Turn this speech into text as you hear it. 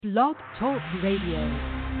Blog Talk Radio.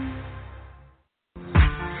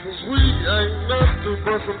 'Cause we ain't nothing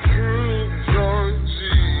but some true young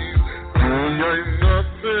G's. We ain't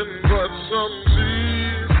nothing but some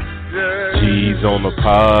G's. Yeah. G's on the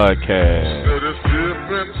podcast. That is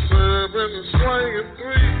dipping, serving, swinging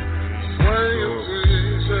threes, yeah.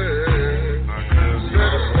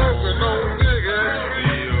 That is smoking on big ass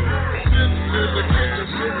trees. Sitting in the kitchen,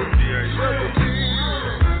 sipping G's.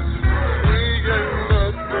 We ain't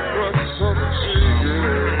nothing but some G's,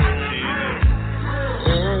 yeah.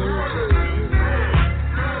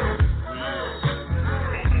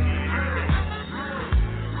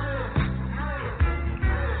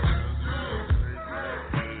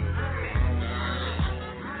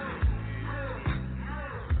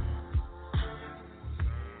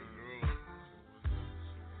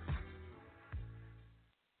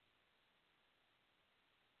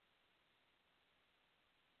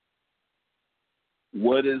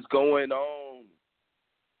 What is going on?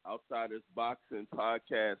 Outsiders Boxing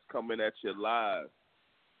Podcast coming at you live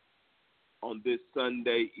on this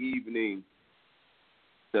Sunday evening,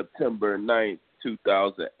 September 9th,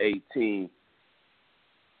 2018.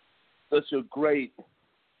 Such a great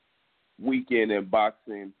weekend in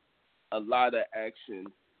boxing. A lot of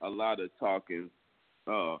action, a lot of talking.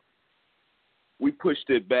 We pushed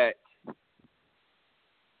it back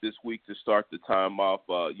this week to start the time off.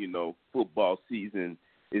 Football season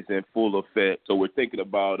is in full effect, so we're thinking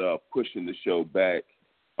about pushing the show back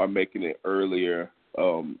or making it earlier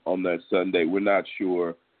on that Sunday. We're not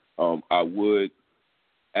sure. I would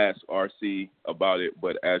ask RC about it,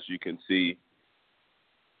 but as you can see,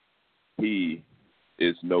 he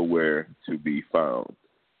is nowhere to be found.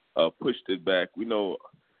 Pushed it back. We know,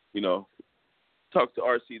 talked to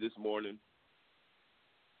RC this morning.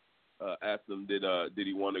 Asked him, did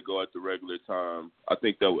he want to go at the regular time? I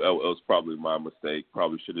think that was probably my mistake.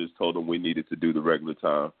 Probably should have just told him we needed to do the regular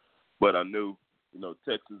time. But I knew,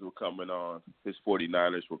 Texans were coming on. His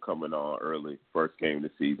 49ers were coming on early, first game of the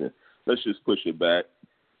season. Let's just push it back.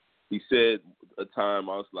 He said a time,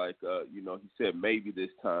 I was like, he said maybe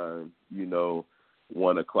this time,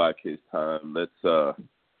 1 o'clock his time. Let's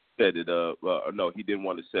set it up. No, he didn't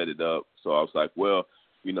want to set it up. So I was like, well,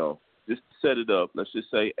 just set it up. Let's just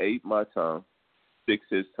say 8 my time, 6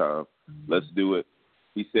 his time. Let's do it.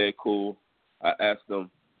 He said, cool. I asked him,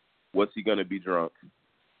 what's he going to be drunk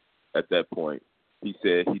at that point? He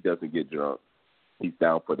said he doesn't get drunk. He's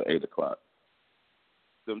down for the 8 o'clock.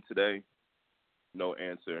 Them today, no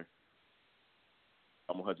answer.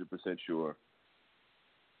 I'm 100% sure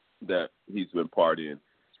that he's been partying,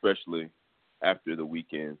 especially after the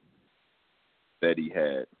weekend that he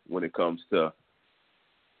had. When it comes to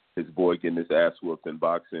his boy getting his ass whooped in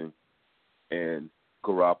boxing and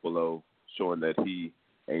Garoppolo showing that he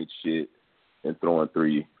ain't shit and throwing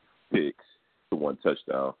 3 picks to 1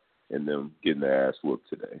 touchdown and them getting their ass whooped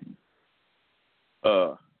today.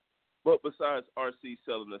 But besides RC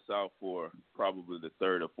selling us out for probably the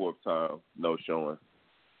 3rd or 4th time, no showing,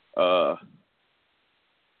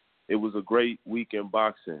 it was a great week in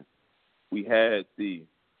boxing. We had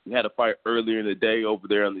a fight earlier in the day over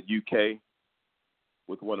there in the UK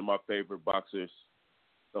with one of my favorite boxers,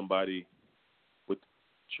 somebody with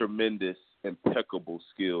tremendous, impeccable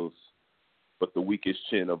skills, but the weakest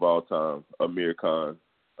chin of all time, Amir Khan.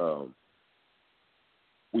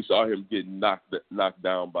 We saw him get knocked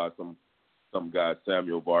down by some guy,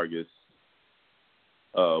 Samuel Vargas,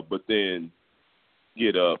 but then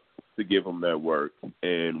get up to give him that work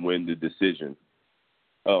and win the decision.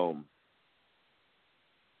 But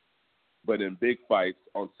in big fights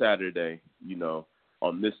on Saturday,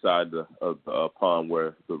 on this side of the pond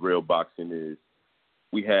where the real boxing is,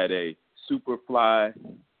 we had a Superfly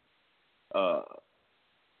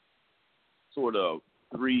sort of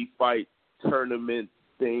 3-fight tournament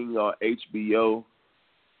thing on HBO.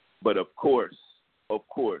 But of course,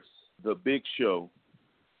 the big show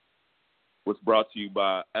was brought to you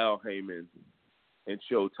by Al Heyman and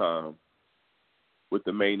Showtime, with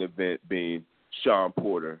the main event being Sean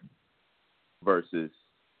Porter versus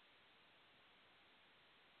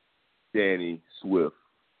Danny Swift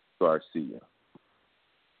Garcia.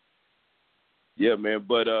 Yeah, man.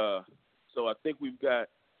 But so I think we've got,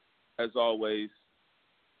 as always,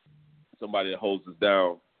 somebody that holds us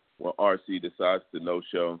down when RC decides to no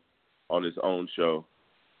show on his own show.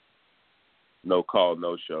 No call,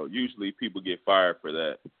 no show. Usually people get fired for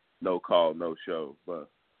that. No call, no show. But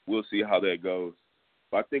we'll see how that goes.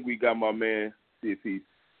 But I think we got my man. See if he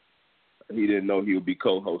didn't know he would be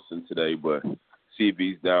co-hosting today, but see if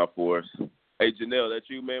he's down for us. Hey, Janelle, that's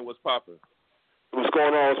you, man. What's poppin'? What's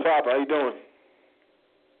going on? What's poppin'? How you doing?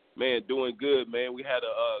 Man, doing good, man. We had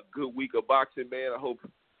a good week of boxing, man. I hope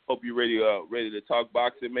you're ready to talk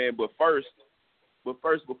boxing, man. But first,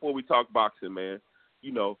 before we talk boxing, man,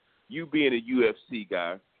 you know, you being a UFC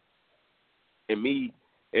guy, and me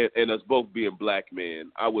and us both being black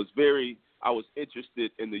men, I was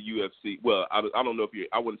interested in the UFC. Well, I don't know if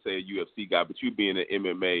I wouldn't say a UFC guy, but you being an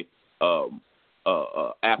MMA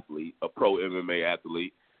athlete, a pro MMA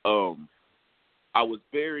athlete, I was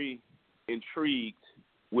very intrigued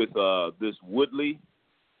with this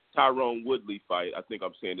Tyrone Woodley fight. I think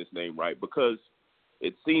I'm saying his name right, because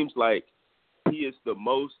it seems like he is the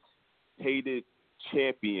most hated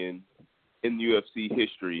champion in UFC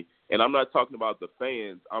history. And I'm not talking about the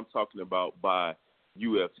fans. I'm talking about by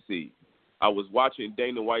UFC. I was watching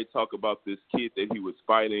Dana White talk about this kid that he was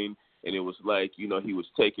fighting, and it was like, you know, he was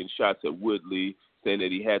taking shots at Woodley, saying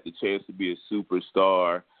that he had the chance to be a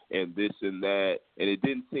superstar and this and that. And it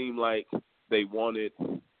didn't seem like they wanted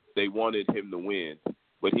him to win,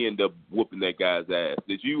 but he ended up whooping that guy's ass.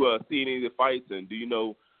 Did you see any of the fights, and do you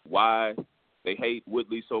know why they hate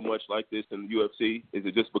Woodley so much like this in the UFC? Is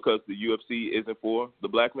it just because the UFC isn't for the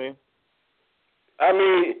black man? I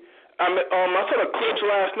saw the clips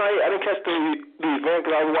last night. I didn't catch the event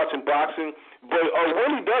because I was watching boxing. But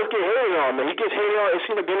Woodley does get hated on, man. He gets hated on. It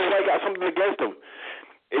seems like Dana White got something against him.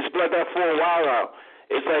 It's been like that for a while now.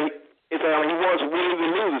 It's like he wants Woodley to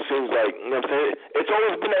lose, it seems like. You know what I'm saying? It's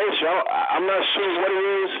always been an issue. I'm not sure what it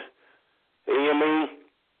is. You know what I mean?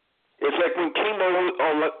 It's like when Chemo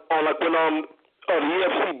when the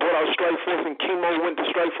UFC brought out Strikeforce and Chemo went to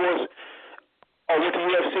Strikeforce or went to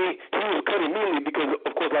UFC, he was cut immediately because,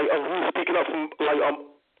 of course, he was speaking up from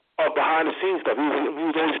behind the scenes stuff. He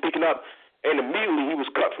was only speaking up, and immediately he was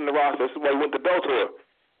cut from the roster. That's why he went to Bellator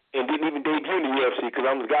and didn't even debut in the UFC because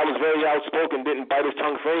the guy was very outspoken, didn't bite his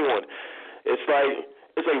tongue for anyone. It's like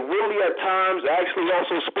Woodley at times actually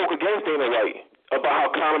also spoke against Dana White about how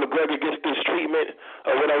Conor McGregor gets this treatment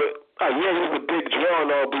or whatever. Yeah, he's a big draw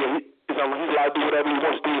and all, but he's allowed to do whatever he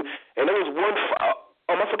wants to do. And there was one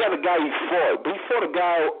I forgot the guy he fought, but he fought a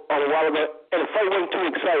guy a while ago, and the fight wasn't too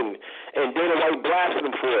exciting, and Dana White blasted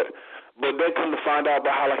him for it. But then come to find out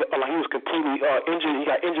about how he was completely injured. He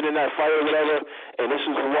got injured in that fight or whatever, and this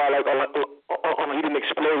is why he didn't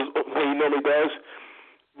explode the way he normally does.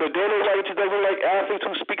 But Dana White just doesn't like athletes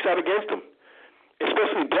who speaks out against him,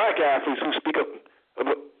 especially black athletes who speak up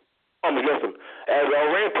against him, as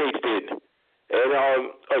Rampage did. And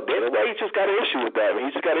Dana White just got an issue with that. He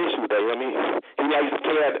just got an issue with that. I mean, he likes to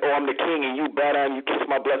say that, I'm the king and you bad and you kiss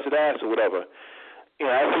my blessed ass or whatever. You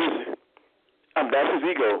know, that's his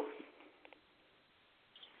ego.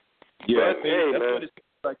 Yeah, that's what it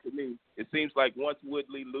seems like to me. It seems like once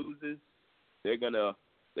Woodley loses, they're gonna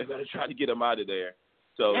try to get him out of there.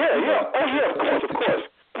 So of course.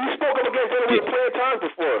 He spoke up against Dana White plenty of times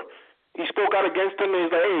before. He spoke out against him and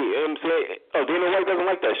he's like, hey, Dana White doesn't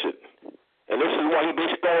like that shit. And this is why he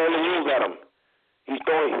basically throwing the rules at him. He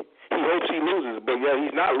hopes he loses, but yeah,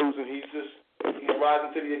 he's not losing. He's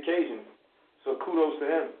rising to the occasion. So kudos to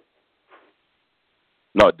him.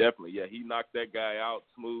 No, definitely. Yeah, he knocked that guy out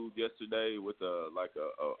smooth yesterday with a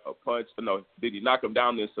punch. No, did he knock him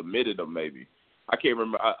down and submitted him maybe? I can't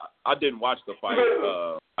remember. I didn't watch the fight.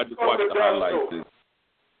 I just watched the highlights.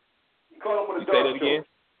 He caught him with a Say that again?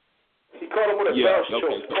 He caught him with a dance choke.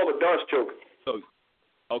 It's called a dance choke.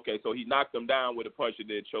 So he knocked him down with a punch and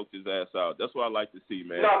then choked his ass out. That's what I like to see,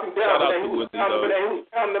 man. Knocked him down, but then he was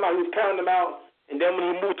pounding him out, and then when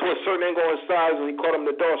he moved to a certain angle on his sides, he caught him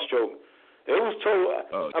the dance choke. It was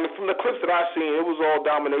total. From the clips that I seen, it was all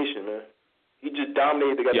domination, man. He just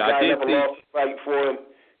dominated the guy. The guy never lost a fight for him.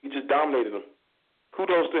 He just dominated him.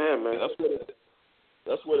 Kudos to him, man.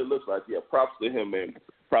 That's what it looks like. Yeah, props to him, man.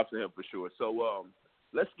 Props to him for sure. So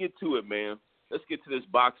let's get to it, man. Let's get to this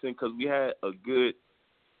boxing because we had a good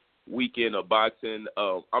weekend of boxing.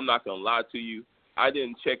 I'm not gonna lie to you. I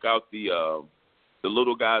didn't check out the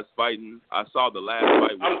little guys fighting. I saw the last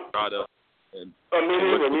fight with Estrada and me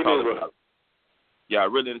neither. Yeah, I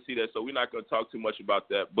really didn't see that, so we're not going to talk too much about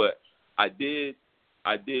that. But I did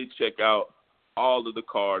check out all of the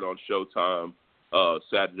card on Showtime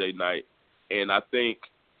Saturday night, and I think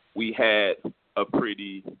we had a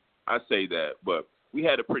pretty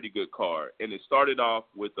good card. And it started off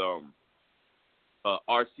with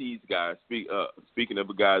RC's guy. Speaking of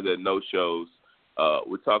a guy that no shows,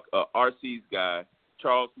 we talk RC's guy,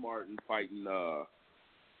 Charles Martin fighting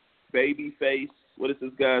Babyface. What is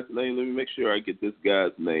this guy's name? Let me make sure I get this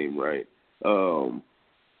guy's name right.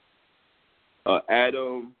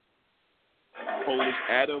 Adam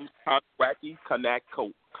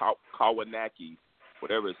Kawanaki,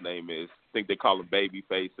 whatever his name is. I think they call him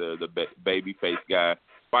Babyface, the Babyface guy.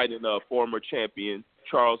 fighting a former champion,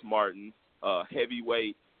 Charles Martin,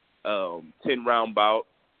 heavyweight, 10-round bout.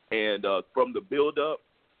 And from the build-up,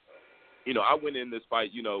 I went in this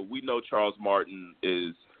fight, we know Charles Martin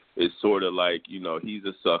is sort of like, he's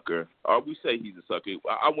a sucker. Or we say he's a sucker.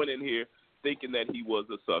 I went in here thinking that he was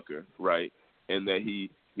a sucker, right? And that he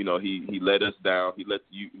let us down. He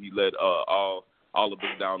let all of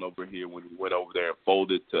us down over here when he went over there and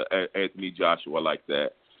folded to Anthony Joshua like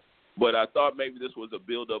that. But I thought maybe this was a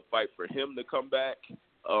build-up fight for him to come back.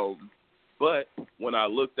 But when I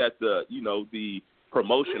looked at the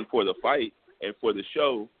promotion for the fight and for the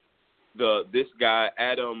show, this guy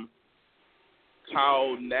Adam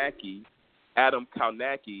Kaunacki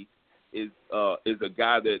is a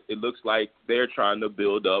guy that it looks like they're trying to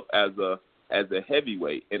build up as a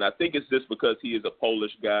heavyweight, and I think it's just because he is a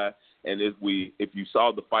Polish guy. And if you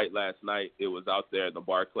saw the fight last night, it was out there in the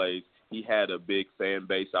Barclays. He had a big fan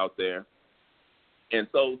base out there, and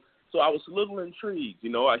so I was a little intrigued.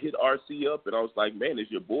 I hit RC up and I was like, man, is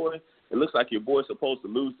your boy? It looks like your boy's supposed to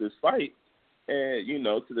lose this fight, and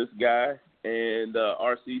to this guy. And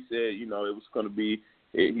RC said, it was going to be,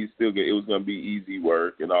 it was going to be easy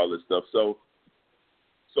work and all this stuff. So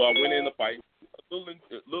I went in the fight, a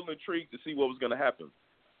little intrigued to see what was going to happen.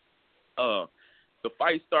 The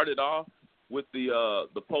fight started off with the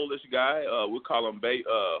Polish guy. We'll call him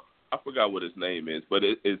I forgot what his name is, but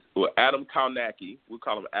it's Adam Kaunacki. We'll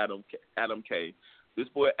call him Adam K. This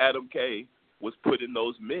boy Adam K was putting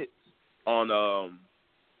those mitts on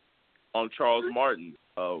Charles Martin.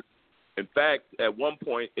 In fact, at one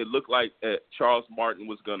point, it looked like Charles Martin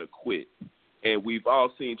was going to quit. And we've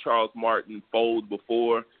all seen Charles Martin fold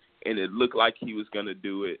before, and it looked like he was going to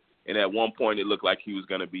do it. And at one point, it looked like he was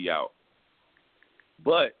going to be out.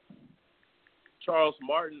 But Charles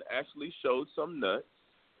Martin actually showed some nuts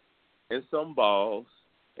and some balls,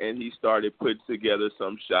 and he started putting together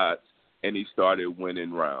some shots, and he started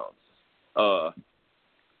winning rounds.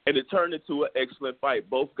 And it turned into an excellent fight.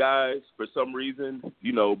 Both guys, for some reason,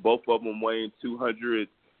 both of them weighing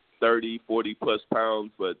 230, 40-plus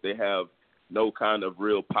pounds, but they have no kind of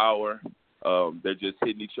real power. They're just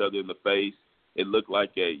hitting each other in the face. It looked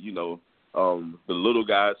like the little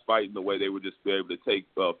guys fighting the way they would just be able to take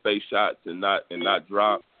face shots and not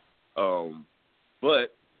drop.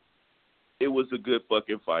 But it was a good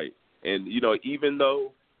fucking fight. And, even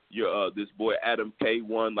though this boy Adam K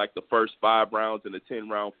won like the first 5 rounds in a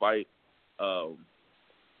 10-round fight,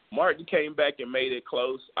 Martin came back and made it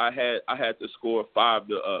close. I had to score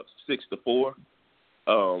 6-4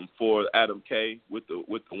 for Adam K with the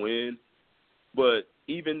win. But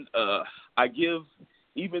even though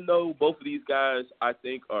both of these guys I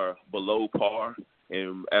think are below par,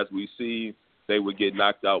 and as we see they would get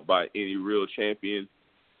knocked out by any real champion,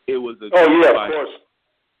 it was a good fight. Of course.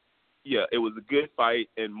 Yeah, it was a good fight,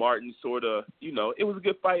 and Martin sort of, it was a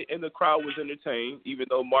good fight, and the crowd was entertained, even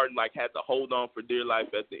though Martin, had to hold on for dear life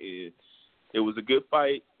at the end. It was a good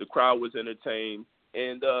fight. The crowd was entertained,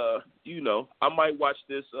 and, I might watch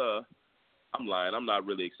this. I'm lying. I'm not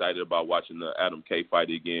really excited about watching the Adam K fight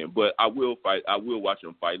again, but I will watch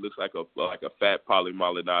him fight. Looks like a fat Paulie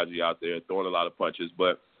Malignaggi out there throwing a lot of punches,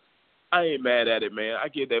 but I ain't mad at it, man. I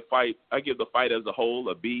give the fight as a whole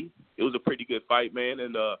a B. It was a pretty good fight, man,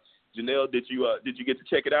 and, Janelle, did you get to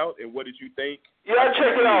check it out, and what did you think? Yeah, I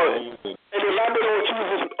checked it out. And elaborate on what you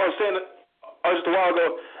was saying just a while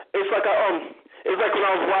ago. It's like when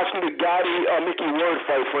I was watching the Gotti Mickey Ward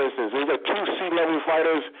fight, for instance. It was like 2 C-level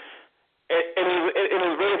fighters, and it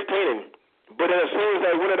was very entertaining. But then as soon as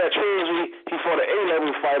that winner of that trilogy, he fought an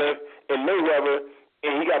A-level fighter in Mayweather,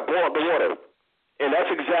 and he got blown out the water. And that's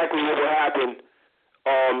exactly what would happen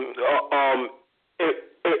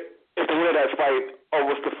if the winner of that fight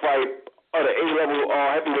was to fight the A-level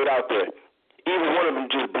heavyweight out there. Either one of them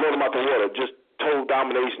just blew them out the water, just total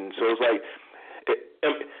domination. So it's like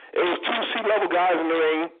it was 2 C-level guys in the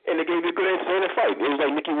ring, and they gave you a good entertaining fight. It was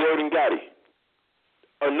like Mickey Ward and Gotti,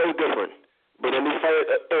 no different. But then they fight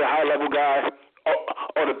a high-level guy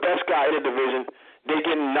or the best guy in the division. They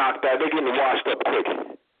getting knocked out. They getting washed up quick.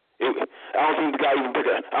 I don't think the guy even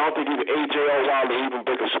bigger. I don't think even AJ or Wilder even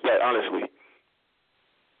bigger sweat, honestly.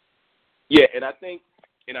 Yeah, and I think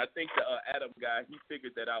the Adam guy, he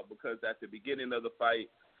figured that out because at the beginning of the fight,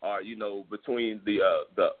 between the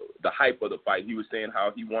hype of the fight, he was saying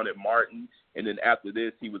how he wanted Martin, and then after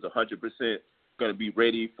this, he was 100% going to be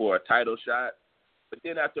ready for a title shot. But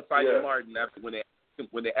then after fighting Martin,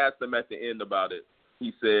 when they asked him at the end about it,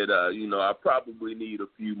 he said, I probably need a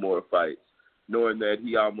few more fights, knowing that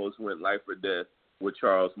he almost went life or death with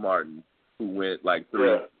Charles Martin, who went like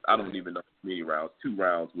 3, I don't even know how many rounds, 2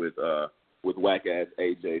 rounds with whack-ass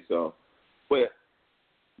AJ. So, but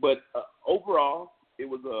but overall, it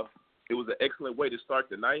was an excellent way to start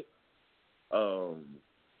the night. And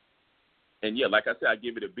yeah, like I said, I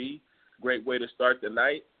give it a B. Great way to start the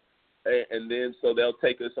night. And then so they'll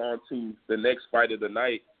take us on to the next fight of the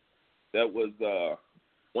night. That was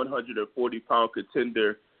 140-pound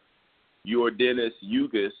contender Yordenis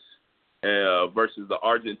Ugas versus the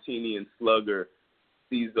Argentinian slugger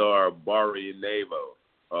Cesar Barrionuevo.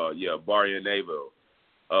 Barrionuevo.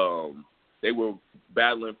 They were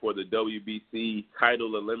battling for the WBC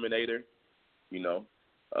title eliminator,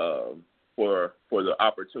 for the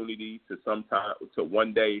opportunity to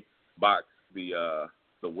one day box the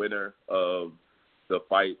winner of the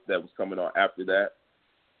fight that was coming on after that.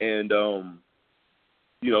 And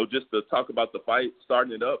just to talk about the fight,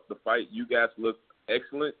 starting it up, the fight, you guys looked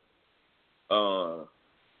excellent.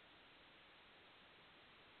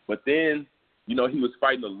 But then, he was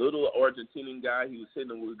fighting a little Argentinian guy. He was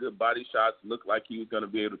hitting him with good body shots. Looked like he was going to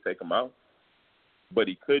be able to take him out, but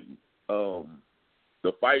he couldn't.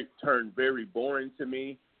 The fight turned very boring to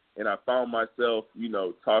me, and I found myself,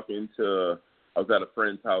 I was at a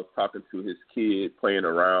friend's house talking to his kid, playing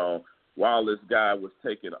around, while this guy was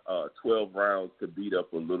taking 12 rounds to beat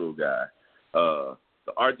up a little guy. The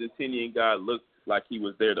Argentinian guy looked like he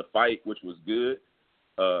was there to fight, which was good,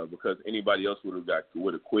 because anybody else would have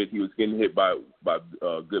quit. He was getting hit by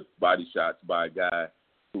good body shots by a guy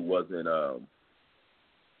who wasn't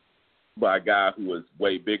by a guy who was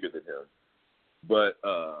way bigger than him. But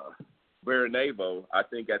Barrionuevo, I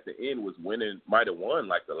think at the end might have won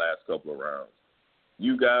like the last couple of rounds.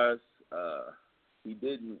 You guys, he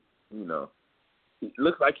didn't, it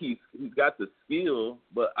looks like he's got the skill,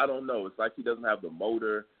 but I don't know. It's like he doesn't have the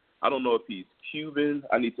motor. I don't know if he's Cuban.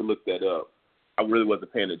 I need to look that up. I really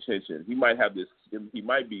wasn't paying attention. He might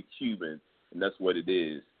be Cuban, and that's what it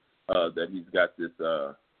is, that he's got this,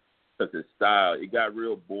 because his style, it got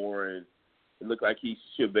real boring. It looked like he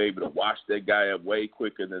should be able to wash that guy up way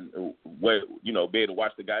quicker than, be able to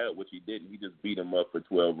wash the guy up, which he didn't. He just beat him up for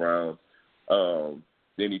 12 rounds.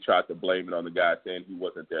 Then he tried to blame it on the guy, saying he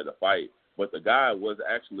wasn't there to fight. But the guy was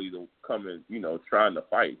actually trying to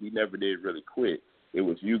fight. He never did really quit. It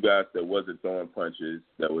was you guys that wasn't throwing punches,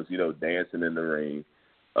 that was, dancing in the ring.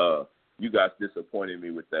 You guys disappointed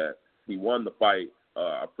me with that. He won the fight.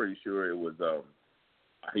 I'm pretty sure it was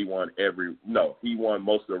he won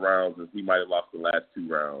most of the rounds, and he might have lost the last 2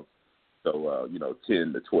 rounds. So,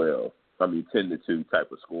 10-12. 10-2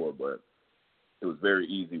 type of score, but it was very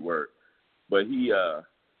easy work. But he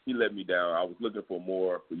let me down. I was looking for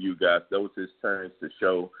more for you guys. That was his turn to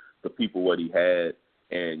show the people what he had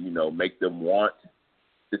and, make them want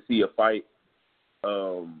to see a fight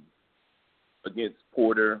against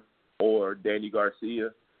Porter or Danny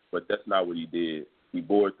Garcia, but that's not what he did. He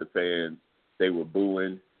bored the fans. They were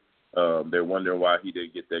booing. They're wondering why he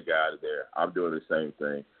didn't get that guy out of there. I'm doing the same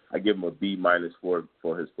thing. I give him a B- for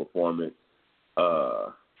his performance.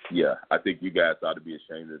 I think you guys ought to be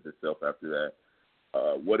ashamed of yourself after that.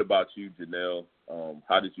 What about you, Janelle?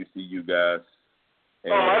 How did you see you guys?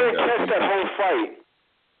 And, I didn't catch that whole fight.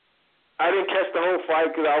 I didn't catch the whole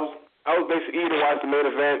fight because I was basically eating to watch the main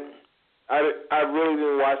event. I really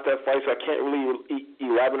didn't watch that fight, so I can't really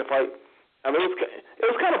elaborate the fight. It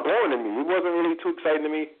was kind of boring to me. It wasn't really too exciting to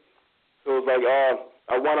me. So it was like,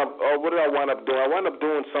 what did I wind up doing? I wound up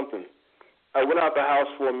doing something. I went out the house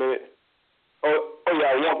for a minute. I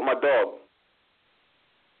walked my dog.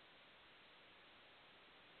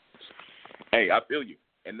 Hey, I feel you.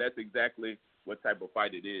 And that's exactly what type of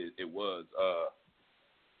fight it is. It was.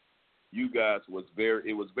 You guys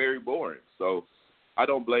it was very boring. So I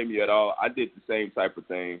don't blame you at all. I did the same type of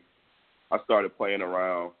thing. I started playing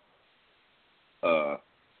around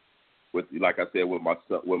with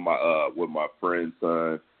my friend's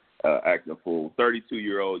son, acting a fool.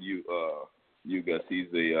 32-year-old Ugas. He's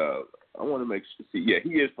I want to make sure. See, yeah,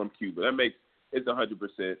 he is from Cuba. It's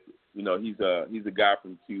 100%. He's a guy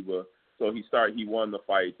from Cuba. So he won the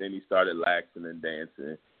fight. Then he started laxing and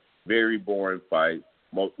dancing. Very boring fight.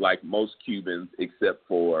 Like most Cubans, except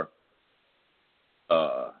for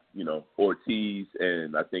Ortiz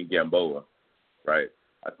and I think Gamboa, right?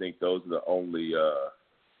 I think those are the only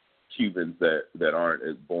Cubans that aren't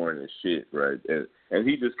as boring as shit, right? And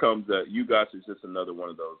he just comes up. You guys is just another one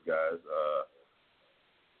of those guys.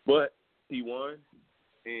 But he won,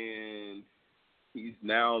 and he's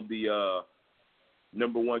now the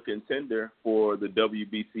number 1 contender for the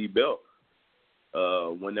WBC belt.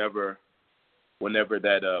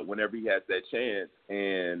 Whenever he has that chance,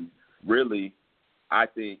 and really, I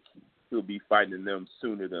think he'll be fighting them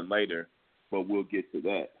sooner than later. But we'll get to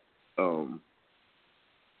that.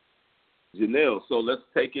 Janelle, so let's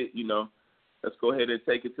take it. let's go ahead and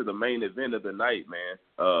take it to the main event of the night, man.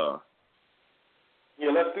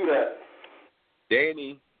 Yeah, let's do that.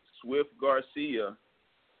 Danny Swift Garcia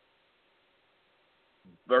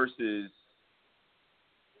versus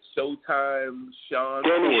Showtime Sean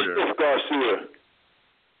Danny Porter. Swift Garcia.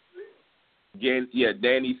 Yeah,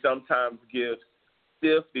 Danny sometimes gives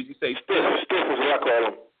Stiff. Did you say Stiff? Stiff is what I call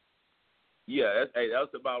him. Yeah,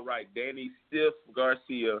 that's about right. Danny Stiff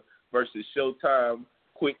Garcia versus Showtime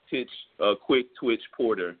Quick Twitch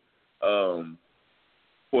Porter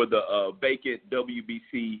for the vacant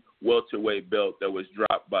WBC welterweight belt that was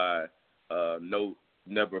dropped by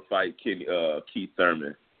Never Fight Keith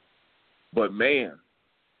Thurman. But man,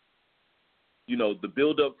 you know, the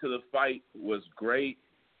build up to the fight was great.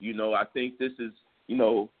 You know, I think this is, you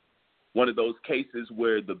know, one of those cases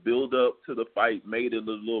where the build up to the fight made it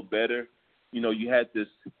a little better. You know, you had this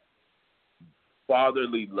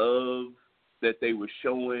fatherly love that they were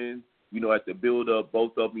showing, you know, at the build up.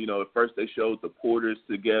 Both of them, you know, at first they showed the Porters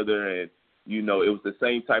together, and, you know, it was the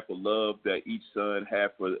same type of love that each son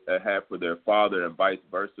had for their father and vice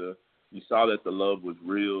versa. You saw that the love was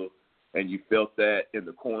real, and you felt that in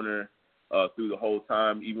the corner through the whole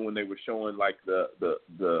time, even when they were showing like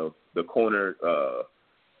the corner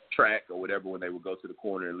track or whatever, when they would go to the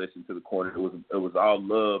corner and listen to the corner. It was all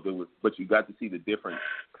love. But you got to see the different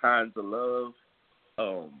kinds of love.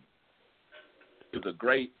 It was a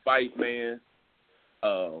great fight, man.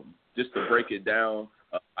 Just to break it down,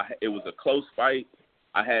 it was a close fight.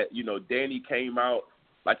 I had, you know, Danny came out,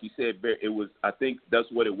 like you said, it was, I think that's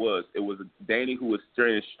what it was. It was Danny who was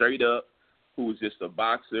straight up, who was just a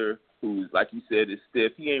boxer, who, like you said, is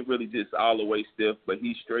stiff. He ain't really just all the way stiff, but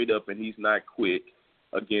he's straight up and he's not quick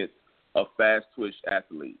against a fast twitch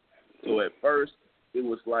athlete. So at first, it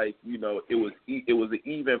was like, you know, it was an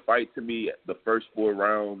even fight to me the first 4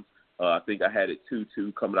 rounds. I think I had it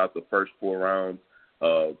 2-2 coming out the first 4 rounds.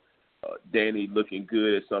 Danny looking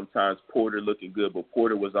good, sometimes Porter looking good, but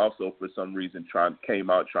Porter was also for some reason came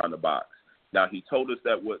out trying to box. Now he told us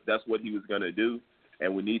that's what he was going to do,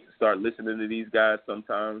 and we need to start listening to these guys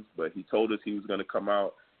sometimes. But he told us he was going to come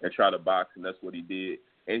out and try to box, and that's what he did.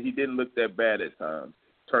 And he didn't look that bad at times,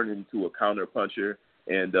 turning into a counter puncher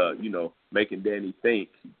and you know, making Danny think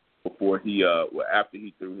before after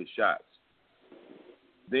he threw his shots.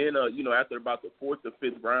 Then you know, after about the 4th or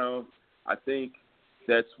 5th round, I think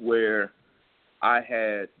that's where I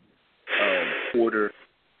had Porter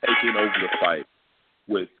taking over the fight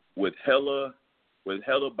with hella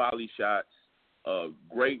body shots,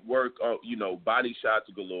 great work, you know, body shots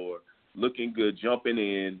galore, looking good, jumping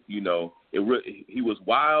in. You know, he was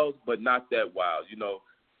wild, but not that wild. You know,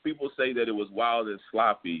 people say that it was wild and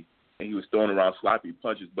sloppy, and he was throwing around sloppy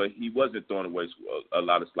punches, but he wasn't throwing away a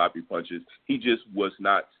lot of sloppy punches. He just was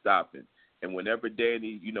not stopping. And whenever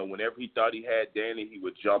Danny, you know, whenever he thought he had Danny, he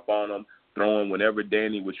would jump on him, throw him. Whenever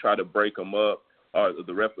Danny would try to break him up, or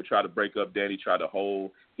the ref would try to break up Danny, try to hold,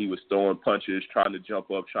 he was throwing punches, trying to jump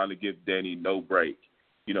up, trying to give Danny no break.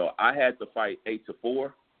 You know, I had the fight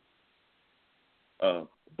 8-4,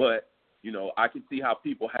 but, you know, I could see how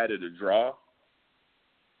people had it a draw,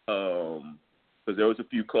 because there was a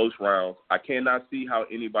few close rounds. I cannot see how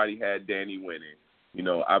anybody had Danny winning. You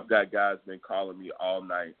know, I've got guys been calling me all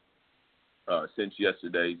night since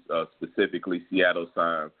yesterday, specifically Seattle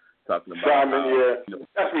Simon, talking about Simon, how, yeah, you know,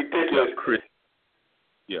 that's ridiculous.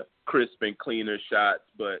 Crisp and cleaner shots,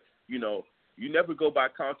 but, you know, you never go by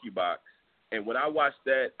ConcuBox. And when I watched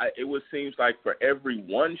that, it seems like for every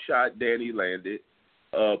 1 shot Danny landed,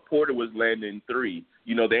 Porter was landing 3.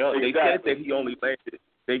 You know, they said that he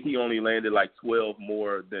only landed like 12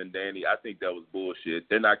 more than Danny. I think that was bullshit.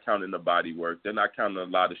 They're not counting the body work. They're not counting a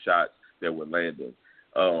lot of shots that were landing.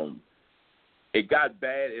 It got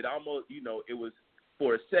bad. It almost, you know, it was,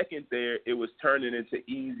 for a second there, it was turning into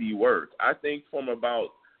easy work. I think from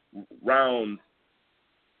about round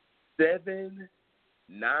 7,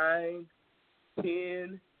 9,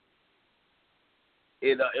 10,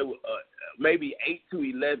 maybe 8 to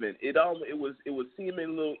 11. It was seeming a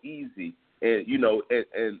little easy, and you know,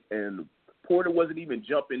 and Porter wasn't even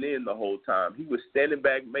jumping in the whole time. He was standing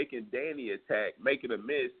back, making Danny attack, making him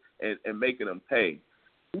miss, and making him pay.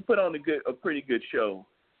 He put on a pretty good show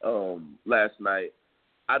last night.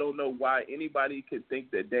 I don't know why anybody could think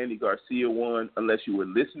that Danny Garcia won unless you were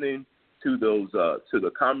listening to those to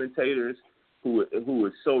the commentators who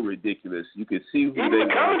was so ridiculous. You could see who Even they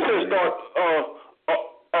the commentators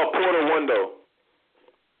thought Porter won though.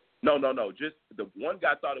 No. Just the one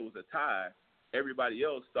guy thought it was a tie. Everybody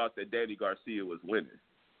else thought that Danny Garcia was winning.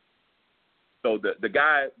 So the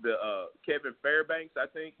guy, Kevin Fairbanks, I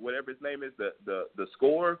think, whatever his name is, the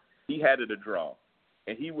scorer, he had it a draw,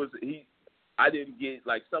 and I didn't get,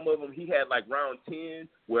 like, some of them, he had, like, round 10,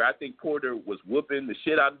 where I think Porter was whooping the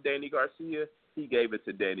shit out of Danny Garcia. He gave it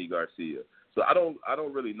to Danny Garcia. So I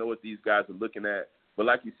don't really know what these guys are looking at. But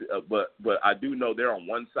like you said, but I do know they're on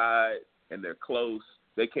one side and they're close.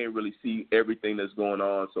 They can't really see everything that's going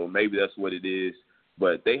on, so maybe that's what it is.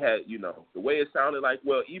 But they had, the way it sounded like,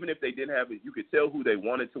 well, even if they didn't have it, you could tell who they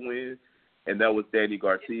wanted to win, and that was Danny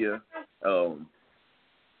Garcia.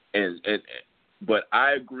 But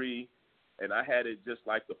I agree, and I had it just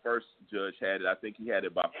like the first judge had it. I think he had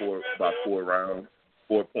it by four rounds,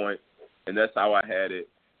 4 points, and that's how I had it.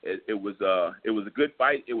 It was a good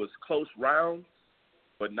fight. It was close rounds,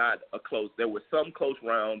 but not a close. There were some close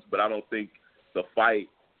rounds, but I don't think the fight,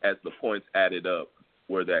 as the points added up,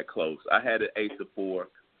 were that close. I had it 8-4.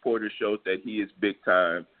 Porter showed that he is big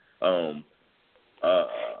time.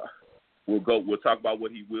 We'll talk about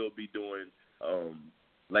what he will be doing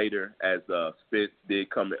later, as Earl Spence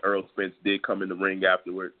did come in the ring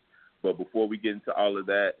afterwards. But before we get into all of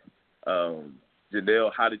that,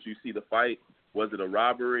 Janelle, how did you see the fight? Was it a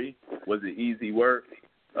robbery? Was it easy work?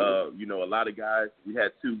 A lot of guys, we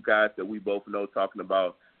had two guys that we both know talking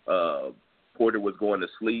about Porter was going to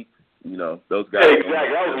sleep. Those guys. Yeah, exactly.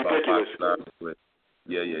 That was ridiculous.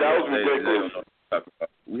 Yeah. That was ridiculous.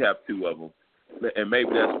 We have two of them. And maybe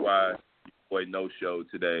that's why boy no-showed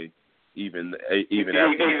today, even after.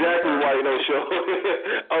 Exactly why he no-showed.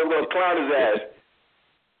 I was going to clown his ass.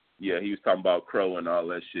 Yeah, he was talking about Crow and all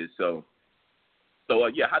that shit. So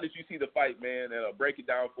how did you see the fight, man? And break it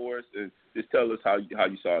down for us and just tell us how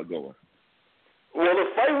you saw it going. Well, the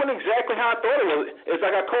fight went exactly how I thought it was. It's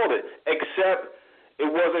like I called it, except it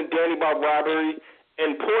wasn't Danny by robbery,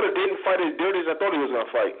 and Porter didn't fight as dirty as I thought he was going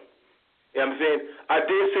to fight. You know what I'm saying? I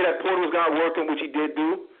did say that Porter was going to work him, which he did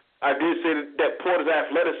do. I did say that Porter's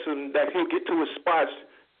athleticism, that he'll get to his spots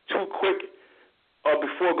too quick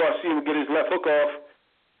before Garcia would get his left hook off.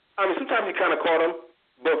 I mean, sometimes he kind of caught him,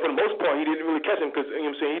 but for the most part, he didn't really catch him because,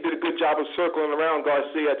 he did a good job of circling around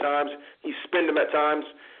Garcia at times. He spinned him at times.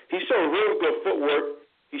 He showed real good footwork.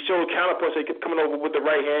 He showed counterpunch. He kept coming over with the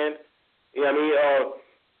right hand. You know what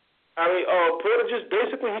I mean? Porter just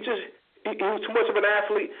basically, he was too much of an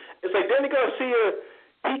athlete. It's like Danny Garcia,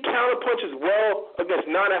 he counterpunches well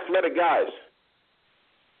against non-athletic guys.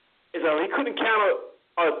 It's like he couldn't counter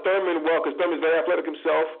Thurman well because Thurman's very athletic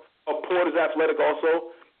himself. Porter's athletic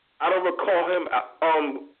also. I don't recall him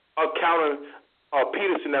countering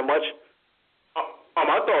Peterson that much.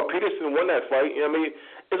 I thought Peterson won that fight. You know what I mean?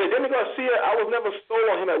 It's like Danny Garcia, I was never sold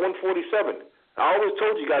on him at 147. I always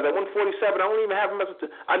told you guys at 147, I don't even have him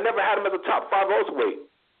I never had him as a top 5 welterweight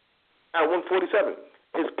at 147.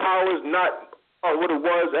 His power is not what it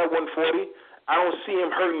was at 140. I don't see him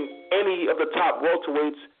hurting any of the top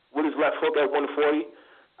welterweights with his left hook at 140.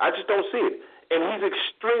 I just don't see it. And he's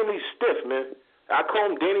extremely stiff, man. I call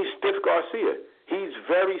him Danny Stiff Garcia. He's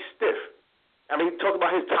very stiff. I mean, talk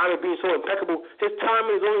about his timing being so impeccable. His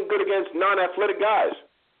timing is only good against non-athletic guys.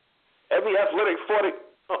 Every athletic fighter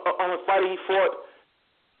he fought,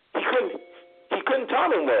 he couldn't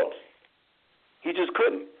time him well. He just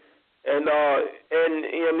couldn't. And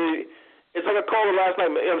it's like I called him last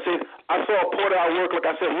night. You know what I'm saying? I saw Porter outwork.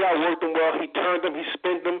 Like I said, he outworked him well. He turned him. He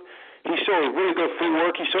spinned him. He showed really good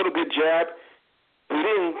footwork. He showed a good jab. He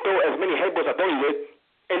didn't throw as many headbutts as I thought he did.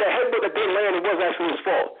 And that headbutt that didn't land, it wasn't actually his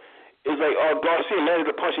fault. It was like Garcia landed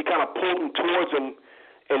the punch. He kind of pulled him towards him,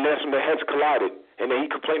 and that's when the heads collided. And then he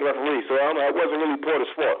complained to the referee. So I don't know. It wasn't really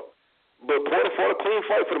Porter's fault. But Porter fought a clean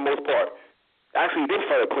fight for the most part. Actually, he did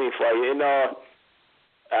fight a clean fight. And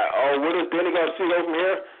where does Danny Garcia go from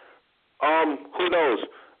here? Who knows?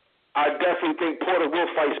 I definitely think Porter will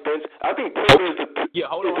fight Spence. I think Porter is the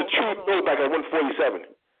true throwback at 147.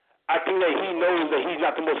 I think that he knows that he's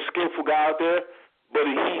not the most skillful guy out there, but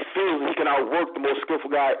he feels he can outwork the most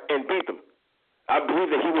skillful guy and beat them. I believe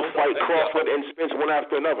that he will fight Crawford and Spence one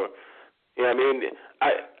after another. You know what I mean?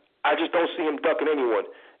 I just don't see him ducking anyone.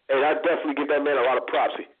 And I definitely give that man a lot of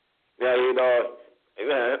props. You know what I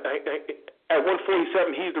mean? At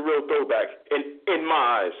 147, he's the real throwback in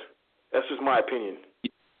my eyes. That's just my opinion.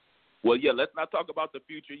 Well, yeah, let's not talk about the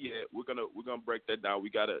future yet. We're gonna break that down. We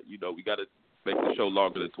gotta make the show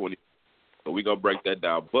longer than 20. So we're gonna break that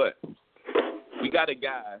down. But we got a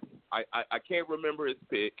guy. I can't remember his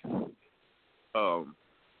pick.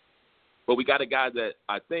 But we got a guy that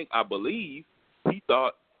I believe he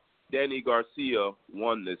thought Danny Garcia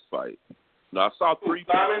won this fight. Now I saw 3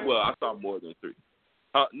 picks. Well, I saw more than 3.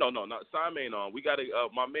 No, not Simon ain't on. We got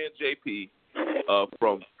my man JP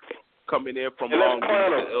from coming in from Long Beach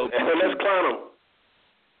to let's clown him.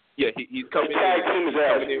 Yeah, he's coming in right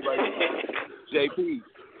now. JP,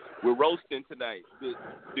 we're roasting tonight.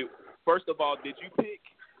 first of all, did you pick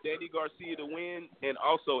Danny Garcia to win? And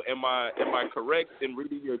also, am I correct in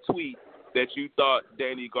reading your tweet that you thought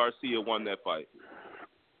Danny Garcia won that fight?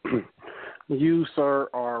 You, sir,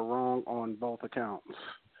 are wrong on both accounts.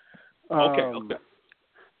 Okay.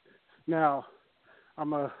 Now, I'm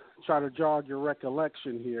going to try to jog your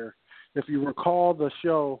recollection here. If you recall the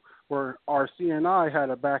show where RC and I had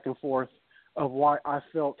a back and forth of why I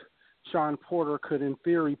felt Sean Porter could, in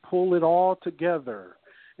theory, pull it all together,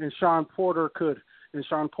 and Sean Porter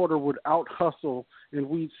would out-hustle, and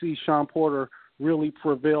we'd see Sean Porter really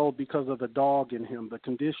prevail because of the dog in him, the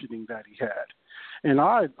conditioning that he had. And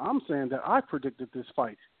I'm saying that I predicted this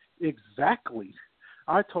fight exactly.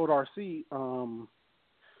 I told RC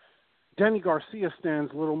Danny Garcia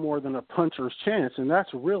stands little more than a puncher's chance, and that's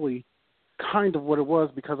really kind of what it was,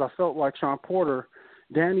 because I felt like Sean Porter,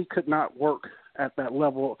 Danny could not work at that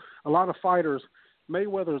level. A lot of fighters,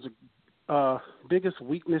 Mayweather's biggest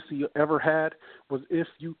weakness he ever had was if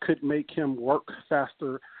you could make him work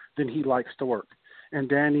faster than he likes to work. And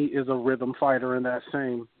Danny is a rhythm fighter in that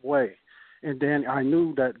same way. And I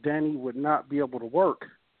knew that Danny would not be able to work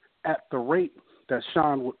at the rate that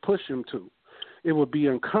Sean would push him to. It would be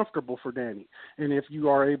uncomfortable for Danny. And if you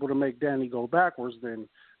are able to make Danny go backwards, then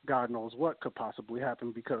God knows what could possibly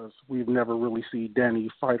happen, because we've never really seen Danny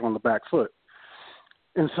fight on the back foot.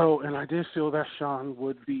 And I did feel that Sean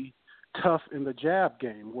would be tough in the jab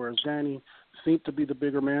game, whereas Danny seemed to be the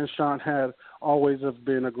bigger man. Sean had always have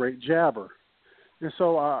been a great jabber. And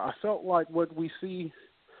so I felt like what we see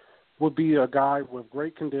would be a guy with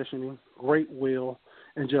great conditioning, great will,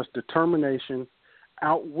 and just determination,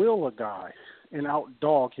 outwill a guy and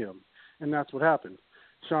outdog him. And that's what happened.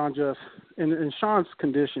 Sean and Sean's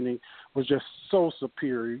conditioning was just so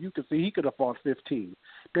superior. You could see he could have fought 15.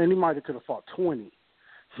 Then he might have could have fought 20.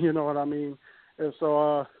 You know what I mean? And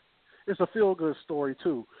so it's a feel-good story,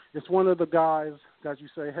 too. It's one of the guys that you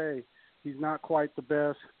say, hey, he's not quite the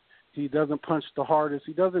best. He doesn't punch the hardest.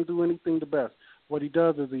 He doesn't do anything the best. What he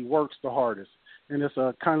does is he works the hardest. And it's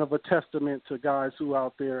a kind of a testament to guys who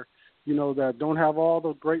out there, you know, that don't have all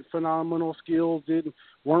the great phenomenal skills,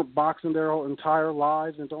 weren't boxing their whole entire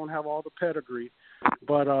lives, and don't have all the pedigree.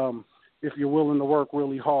 But if you're willing to work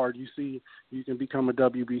really hard, you see you can become a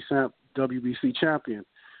WBC champion.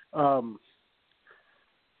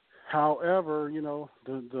 However, you know,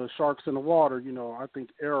 the sharks in the water, you know, I think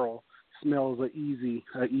Errol smells an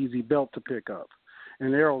easy belt to pick up.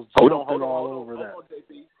 And Errol's jumping all over that.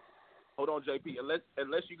 Hold on, JP.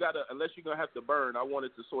 Unless you're gonna have to burn, I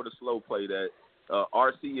wanted to sort of slow play that.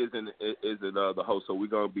 RC isn't the host, so we're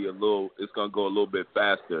gonna be it's gonna go a little bit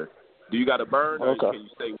faster. Do you got to burn, or can you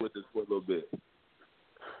stay with us for a little bit?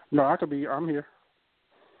 No, I'm here.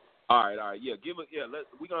 All right. Yeah,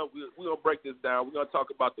 we're gonna break this down. We're gonna talk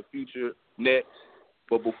about the future next.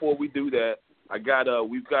 But before we do that, we've got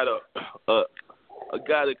a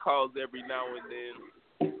guy that calls every now and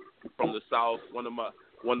then from the South. One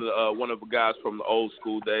of the guys from the old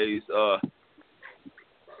school days.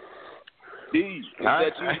 D, is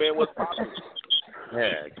that you, man? What's poppin'?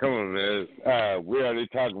 Yeah, come on, man. We already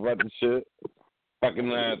talked about the shit.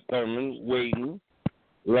 Fucking Thurman, waiting,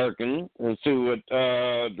 lurking, and see what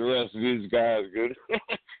the rest of these guys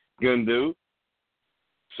gonna do.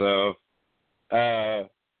 So, how'd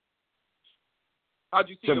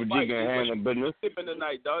you see the fight? Gonna handle business. Sipping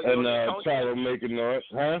tonight, dog. And try to make a noise,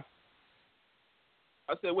 huh?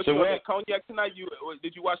 I said, what you on that cognac tonight?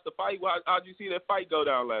 Did you watch the fight? How'd you see that fight go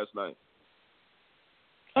down last night?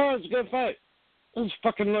 Oh, it's a good fight. It was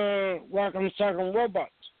fucking rock'em sock'em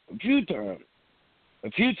robots a few times.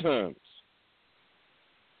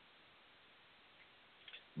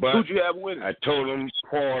 But who'd you have winning? I told him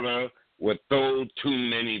Porter would throw too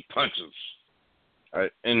many punches,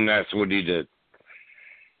 and that's what he did.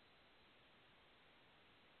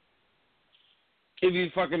 If you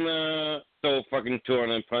fucking throw fucking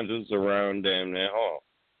 200 punches around damn near hall.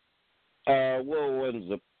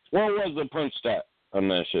 What was the punch stat on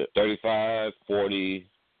that shit? 35, 40,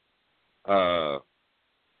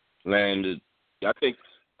 landed. I think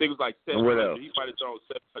it was like 700. What else? He might have thrown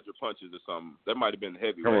 700 punches or something. That might have been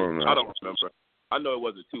heavy. Come on, man. I don't remember. I know it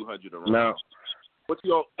wasn't 200 around. No. What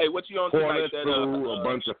you on tonight? Threw a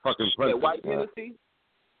bunch of fucking punches. That white Hennessy?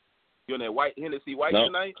 You on that white Hennessy white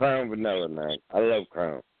tonight? Crown Vanilla, man. I love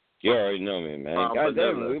Crown. You already know me, man. God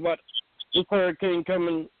damn it. This hurricane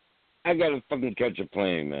coming, I got to fucking catch a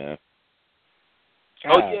plane, man.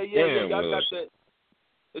 Yeah. Y'all got that.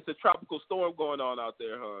 It's a tropical storm going on out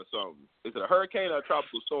there, huh? Something. Is it a hurricane or a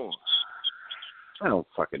tropical storm? I don't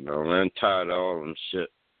fucking know, man. I'm tired of all them shit.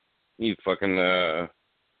 You fucking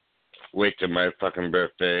wait till my fucking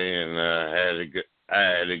birthday and I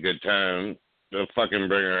had a good time to fucking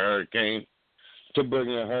bring a hurricane.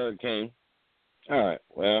 All right,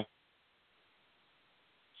 well.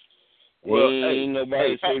 Ain't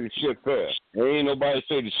nobody say the shit fair. Ain't nobody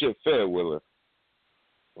say the shit fair, Willa.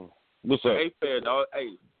 What's up? Ain't fair, dog.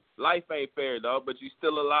 Hey, life ain't fair, dog, but you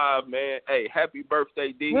still alive, man. Hey, happy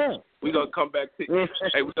birthday, D. Yeah. We gonna come back to we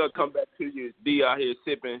gonna come back to you, D, out here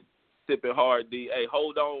sipping hard, D. Hey,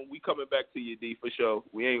 hold on, we coming back to you, D, for sure.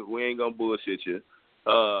 We ain't gonna bullshit you.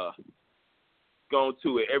 Going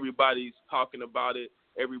to it. Everybody's talking about it.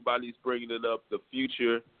 Everybody's bringing it up. The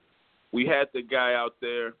future. We had the guy out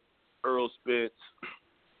there, Earl Spence,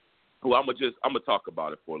 who I'm gonna talk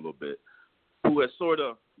about it for a little bit, who has sort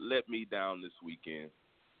of let me down this weekend.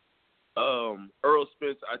 Earl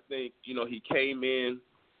Spence, I think, he came in.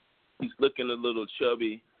 He's looking a little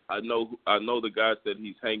chubby. I know the guys that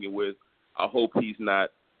he's hanging with. I hope he's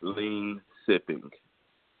not lean sipping.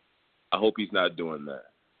 I hope he's not doing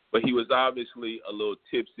that. But he was obviously a little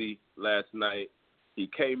tipsy last night. He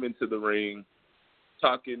came into the ring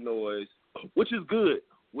talking noise, which is good,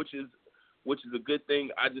 which is a good thing.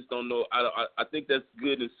 I just don't know. I think that's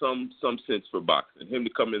good in some sense for boxing, him to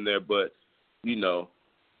come in there. But,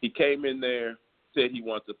 he came in there, said he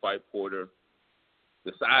wants to fight Porter.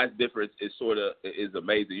 The size difference is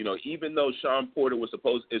amazing. Even though Sean Porter was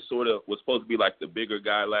supposed to be like the bigger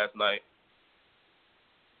guy last night,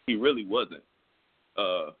 he really wasn't.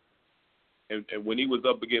 And when he was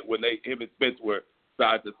up against, him and Spence were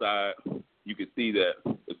side to side, you could see that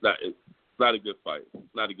it's not a good fight.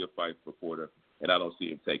 It's not a good fight for Porter, and I don't see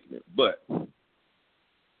him taking it. But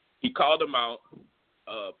he called him out.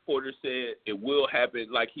 Porter said it will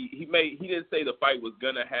happen. Like he didn't say the fight was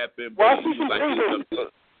gonna happen. But he was like,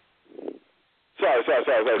 Sorry.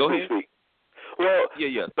 Go ahead. Speak. Well,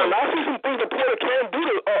 yeah. So, I see some things that Porter can do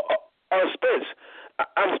to Spence.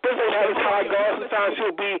 Spence ain't had his high guard. Sometimes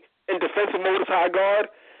he'll be in defensive mode as high guard.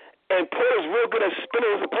 And Porter's real good at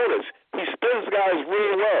spinning his opponents. He spins guys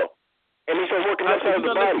really well. And he's working outside of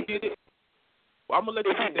the body. I'm going to let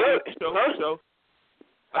you get that in. Show.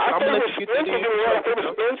 I think with Spence, he's doing well for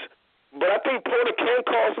Spence. But I think Porter can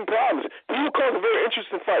cause some problems. He will cause a very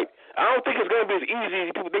interesting fight. I don't think it's going to be as easy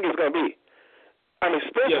as people think it's going to be. I mean,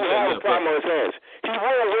 Spence will have a problem on his hands. He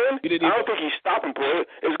will win. I don't think he's stopping Porter.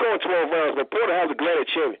 It's going 12 rounds, but Porter has a granite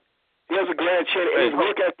chin. He has a granite chin, and his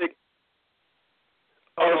work ethic.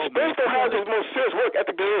 Spence don't have as much serious work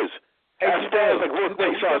ethic there is. As far as like work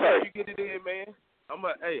rate. Sorry. You get it in, man. I'm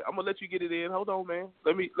gonna let you get it in. Hold on, man.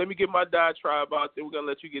 Let me get my diatribe out there. We're gonna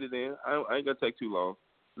let you get it in. I ain't gonna take too long.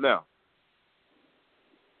 Now,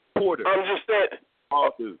 Porter. I'm just saying.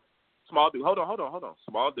 Small dude. Hold on.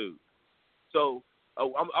 Small dude. So I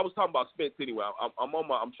was talking about Spence anyway.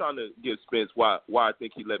 I'm trying to give Spence why I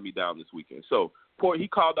think he let me down this weekend. So he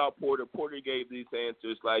called out Porter. Porter gave these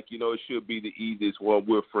answers like, it should be the easiest one.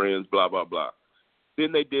 We're friends. Blah blah blah.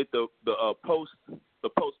 Then they did the post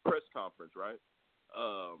press conference, right?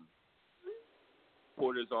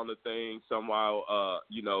 Porter's on the thing somehow.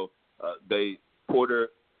 Porter.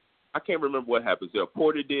 I can't remember what happens there.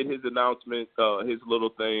 Porter did his announcement, his little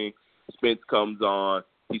thing. Spence comes on.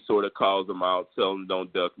 He sort of calls him out, tells him,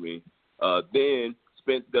 "Don't duck me." Then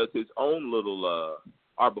Spence does his own little.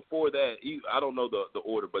 Or before that, I don't know the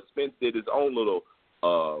order, but Spence did his own little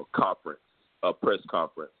press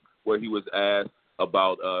conference, where he was asked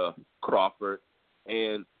about Crawford,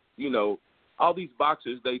 and all these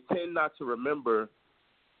boxers, they tend not to remember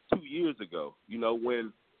 2 years ago,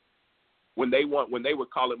 when they were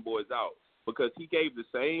calling boys out, because he gave the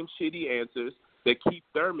same shitty answers that Keith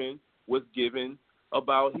Thurman was given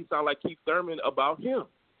about. He sounded like Keith Thurman about him.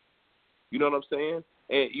 You know what I'm saying?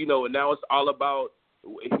 And now it's all about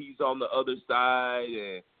he's on the other side,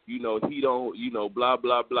 and he don't, blah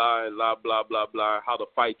blah blah, and blah blah blah blah. How the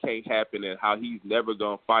fight can't happen, and how he's never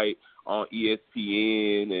gonna fight on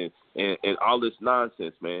ESPN, and all this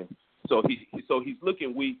nonsense, man. So he's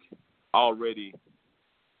looking weak already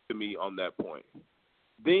to me on that point.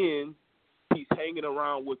 Then he's hanging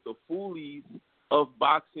around with the foolies of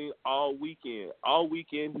boxing all weekend. All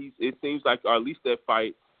weekend, it seems like, or at least that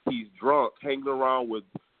fight, he's drunk, hanging around with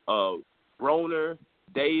Broner,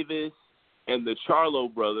 Davis, and the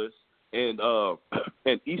Charlo brothers, and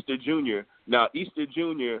Easter Jr. Now, Easter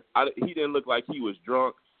Jr., he didn't look like he was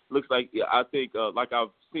drunk. Looks like, I think, like I've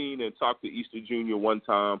seen and talked to Easter Jr. one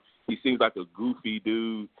time, he seems like a goofy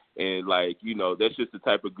dude, and that's just the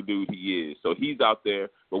type of dude he is. So he's out there,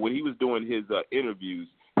 but when he was doing his interviews,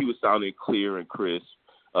 he was sounding clear and crisp.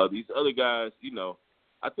 These other guys,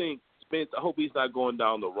 I think Spence, I hope he's not going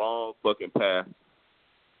down the wrong fucking path.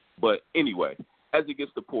 But anyway, as it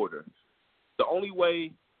gets to Porter, the only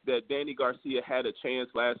way that Danny Garcia had a chance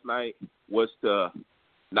last night was to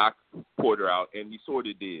knock Porter out, and he sort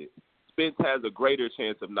of did. Spence has a greater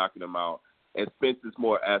chance of knocking him out, and Spence is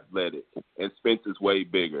more athletic, and Spence is way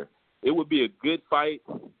bigger. It would be a good fight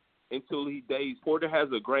until he dazed. Porter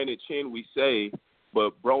has a granted chin, we say,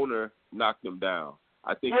 but Broner knocked him down.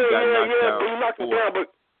 I think he got knocked down. He knocked him down,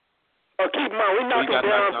 but keep in mind, we knocked him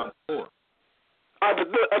down. Before.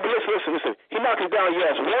 Listen. He knocked him down,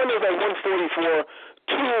 yes. One is at 144.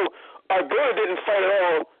 Two, Broner didn't fight at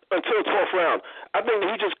all until the 12th round. I think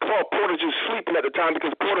he just caught Porter just sleeping at the time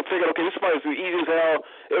because Porter figured, okay, this fight is easy as hell.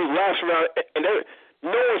 It was last round, and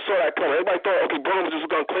no one saw that coming. Everybody thought, okay, Broner was just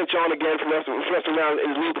going to clinch on again for the rest of the round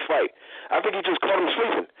and lose the fight. I think he just caught him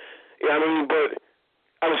sleeping. You know what I mean? But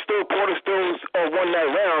Porter still won that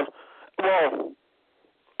round. Well,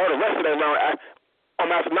 or the rest of that round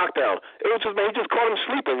after knockdown. It was just, man, he just caught him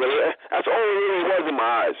sleeping, really. That's all it really was in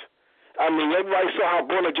my eyes. I mean, everybody saw how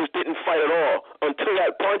Broner just didn't fight at all. Until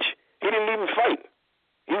that punch, he didn't even fight.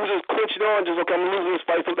 He was just clinching on, just, okay, I'm losing this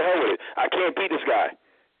fight, so the hell with it. I can't beat this guy.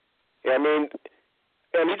 You know what I mean?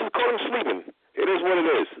 And he just caught him sleeping. It is what it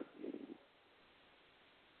is.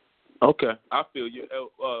 Okay, I feel you.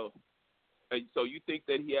 So you think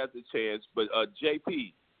that he has a chance, but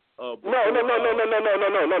JP. No.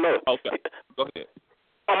 Okay, go ahead.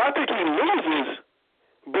 I think he loses,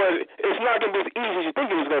 but it's not going to be as easy as you think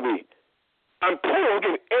it was going to be. Porter will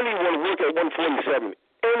give anyone work at 147.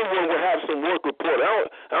 Anyone will have some work with Porter. I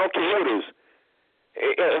don't care what it is.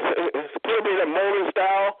 Porter being that Mullen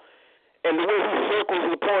style, and the way he circles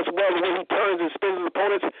his opponents well, the way he turns and spins his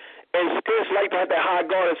opponents, and Spence like to have that high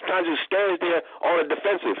guard and sometimes just stands there on the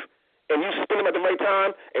defensive. And you spin him at the right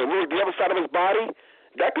time and work the other side of his body,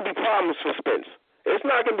 that could be problems for Spence. It's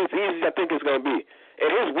not going to be as easy as I think it's going to be. And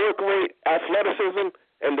his work rate, athleticism,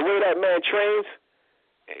 and the way that man trains,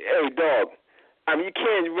 hey, dog, I mean, you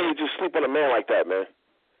can't really just sleep on a man like that, man.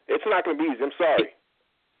 It's not going to be easy. I'm sorry.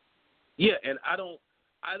 Yeah, and I don't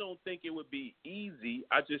think it would be easy.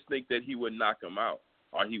 I just think that he would knock him out,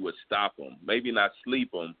 or he would stop him. Maybe not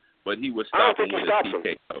sleep him, but he would stop him with a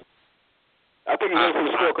TKO. I think he wins for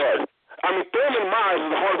the scorecard. I mean, Thurman Myers is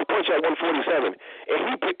the hardest punch at 147, and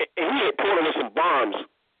he hit Porter with some bombs.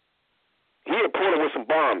 You know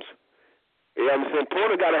what I'm saying?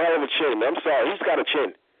 Porter got a hell of a chin, man. I'm sorry. He's got a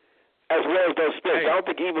chin. As well as those Spence. I don't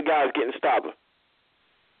think either guy is getting stopped.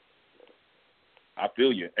 I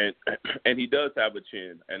feel you. And he does have a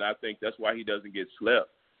chin, and I think that's why he doesn't get slept,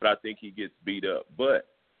 but I think he gets beat up. But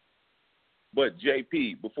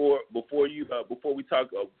JP, before you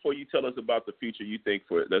tell us about the future you think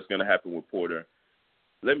that's going to happen with Porter,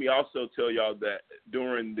 let me also tell y'all that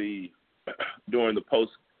during the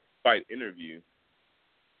post-fight interview,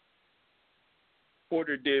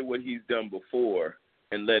 Porter did what he's done before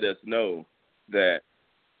and let us know that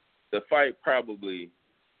the fight probably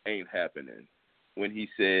ain't happening. When he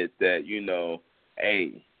said that,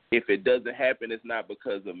 hey, if it doesn't happen, it's not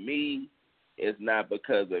because of me, it's not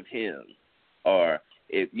because of him. Or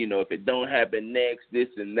if it don't happen next, this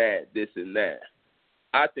and that.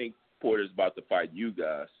 I think Porter's about to fight you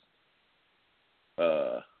guys.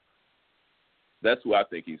 That's who I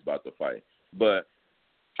think he's about to fight. But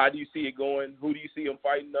how do you see it going? Who do you see him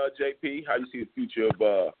fighting, JP? How do you see the future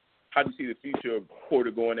of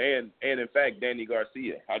Porter going? And in fact, Danny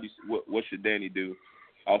Garcia. How do you what should Danny do?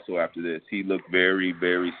 Also after this, he looked very,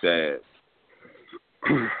 very sad.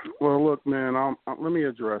 Well, look, man. Let me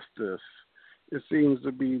address this. It seems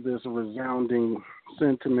to be this resounding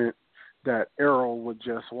sentiment that Errol would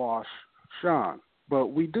just wash Sean, but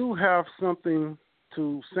we do have something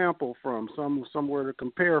to sample from, somewhere to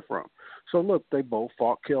compare from. So look, they both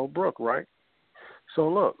fought Kell Brook, right? So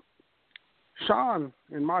look, Sean,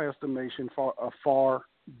 in my estimation, fought a far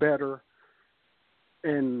better,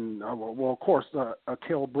 and of course, a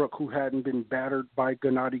Kell Brook who hadn't been battered by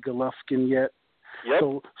Gennady Golovkin yet. Yep.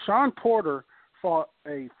 So Sean Porter fought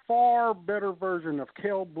a far better version of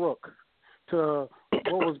Kell Brook to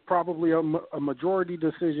what was probably a majority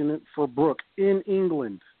decision for Brook in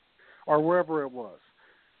England or wherever it was.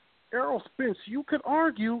 Errol Spence, you could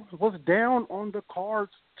argue, was down on the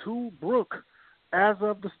cards to Brook as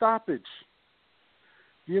of the stoppage.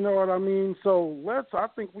 You know what I mean? So I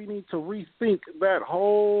think we need to rethink that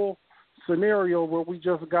whole scenario where we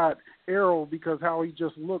just got Errol because how he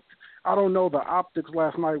just looked. I don't know, the optics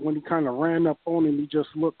last night when he kind of ran up on him, he just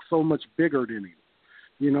looked so much bigger than him.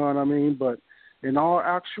 You know what I mean? But in all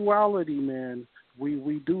actuality, man,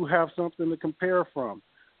 we do have something to compare from.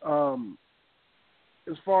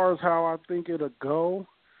 As far as how I think it'll go,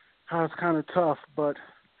 it's kind of tough, but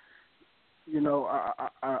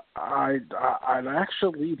I'd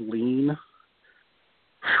actually lean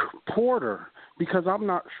Porter, because I'm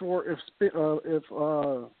not sure if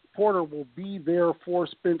Porter will be there for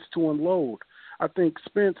Spence to unload. I think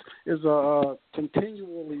Spence is a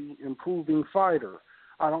continually improving fighter.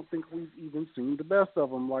 I don't think we've even seen the best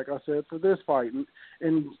of him, like I said, for this fight.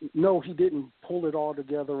 And no, he didn't pull it all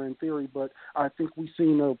together in theory, but I think we've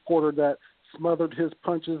seen a Porter that smothered his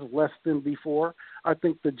punches less than before. I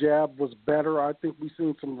think the jab was better. I think we've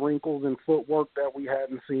seen some wrinkles in footwork that we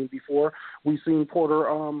hadn't seen before. We've seen Porter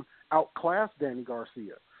outclass Danny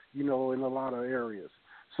Garcia, in a lot of areas.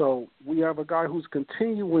 So we have a guy who's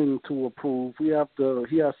continuing to improve. He has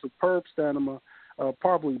superb stamina,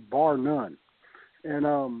 probably bar none.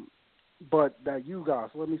 And but that Ugas,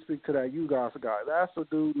 let me speak to that Ugas guy. That's a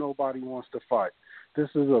dude nobody wants to fight. This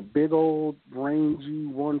is a big old rangy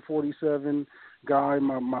 147 guy,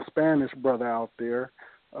 my Spanish brother out there,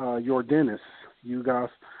 Jordanis Ugas,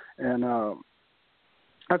 and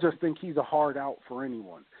I just think he's a hard out for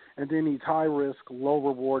anyone. And then he's high risk, low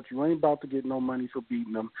reward. You ain't about to get no money for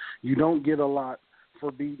beating him. You don't get a lot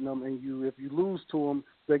for beating him, and if you lose to him,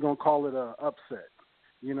 they're gonna call it a upset.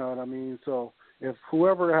 You know what I mean? So if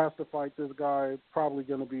whoever has to fight this guy, it's probably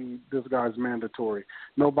going to be this guy's mandatory.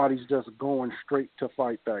 Nobody's just going straight to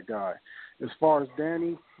fight that guy. As far as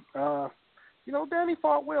Danny, Danny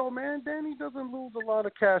fought well, man. Danny doesn't lose a lot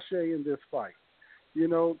of cachet in this fight.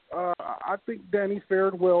 I think Danny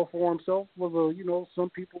fared well for himself. Some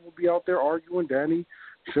people will be out there arguing Danny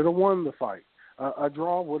should have won the fight. A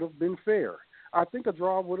draw would have been fair. I think a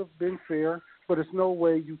draw would have been fair, but there's no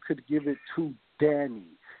way you could give it to Danny.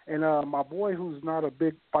 And my boy, who's not a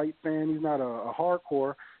big fight fan, he's not a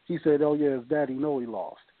hardcore, he said, "Oh yeah, his daddy know he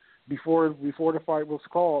lost." Before the fight was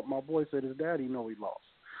called, my boy said his daddy know he lost.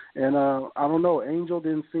 And I don't know, Angel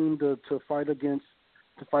didn't seem to fight against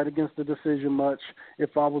the decision much.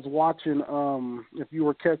 If I was watching, if you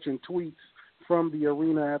were catching tweets from the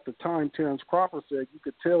arena at the time, Terrence Crawford said you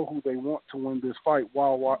could tell who they want to win this fight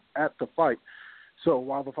while at the fight. So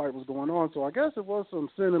while the fight was going on, so I guess it was some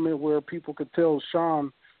sentiment where people could tell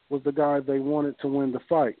Sean was the guy they wanted to win the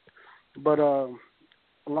fight. But a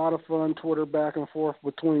lot of fun Twitter back and forth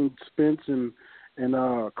between Spence and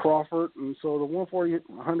Crawford. And so the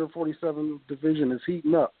 147 division is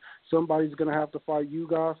heating up. Somebody's going to have to fight you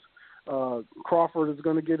guys. Crawford is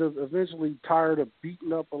going to get eventually tired of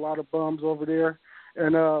beating up a lot of bums over there.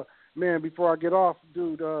 And, man, before I get off,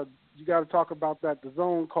 dude, you got to talk about the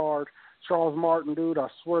zone card. Charles Martin, dude, I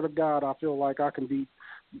swear to God, I feel like I can beat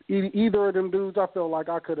either of them dudes. I feel like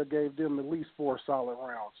I could have gave them at least 4 solid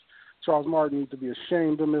rounds. Charles Martin needs to be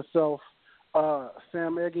ashamed of himself.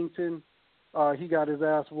 Sam Eggington, he got his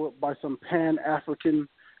ass whooped by some Pan-African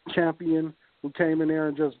champion who came in there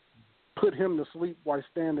and just put him to sleep while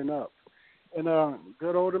standing up. And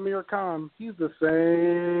good old Amir Khan, he's the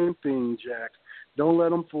same thing, Jack. Don't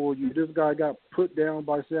let him fool you. This guy got put down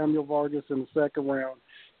by Samuel Vargas in the second round.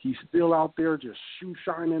 He's still out there just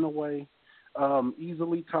shoe-shining away.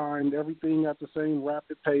 Easily timed, everything at the same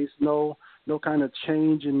rapid pace, no kind of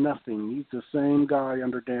change in nothing. He's the same guy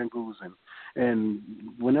under Dan Guzman. And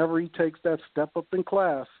whenever he takes that step up in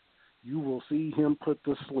class, you will see him put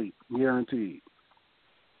to sleep, guaranteed.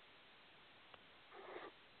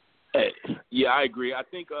 Hey, yeah, I agree. I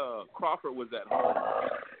think Crawford was at home.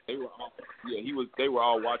 They were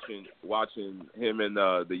all watching him and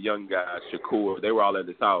the young guy Shakur. They were all at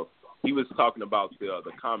his house. He was talking about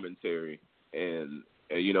the commentary and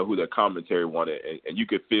who the commentary wanted, and you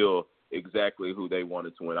could feel exactly who they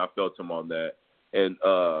wanted to win. I felt him on that. And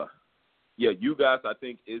you guys, I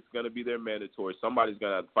think it's going to be their mandatory. Somebody's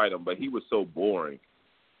going to have to fight him, but he was so boring.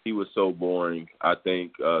 I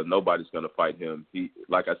think nobody's going to fight him. He,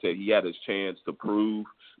 like I said, he had his chance to prove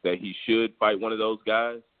that he should fight one of those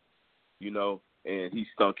guys, and he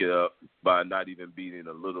stunk it up by not even beating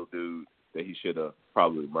a little dude that he should have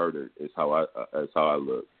probably murdered. Is how I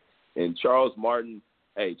look. And Charles Martin,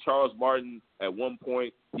 at one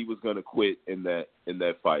point he was going to quit in that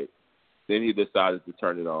fight. Then he decided to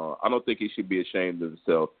turn it on. I don't think he should be ashamed of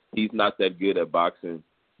himself. He's not that good at boxing,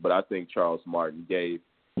 but I think Charles Martin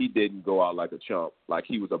he didn't go out like a chump, like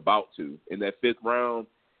he was about to. In that 5th round,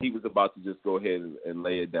 he was about to just go ahead and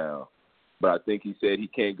lay it down. But I think he said he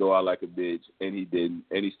can't go out like a bitch, and he didn't.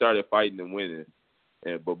 And he started fighting and winning.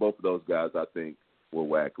 But both of those guys, I think, were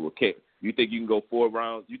whack. You think you can go 4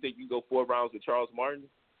 rounds? You think you can go 4 rounds with Charles Martin?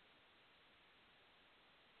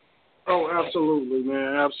 Oh, absolutely,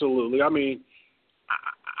 man, absolutely. I mean,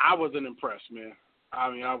 I wasn't impressed, man.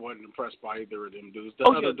 I wasn't impressed by either of them dudes. The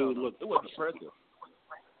other dude looked. It was impressive.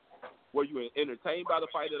 Were you entertained by the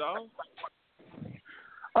fight at all?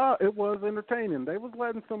 It was entertaining. They was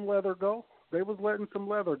letting some leather go.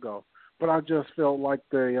 but I just felt like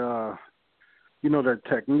their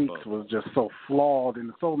techniques was just so flawed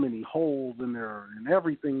and so many holes in there and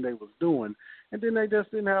everything they was doing. And then they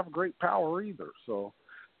just didn't have great power either. So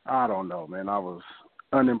I don't know, man. I was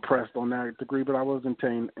unimpressed on that degree, but I was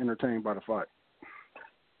entertained by the fight.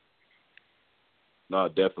 No,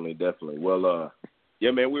 definitely. Well,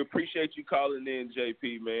 yeah, man, we appreciate you calling in,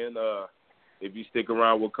 JP, man. If you stick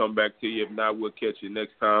around, we'll come back to you. If not, we'll catch you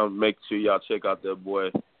next time. Make sure y'all check out that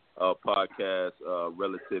boy podcast,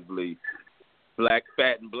 Relatively Black,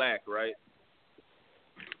 Fat, and Black, right?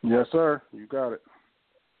 Yes, sir. You got it.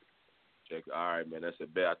 Check. All right, man, that's a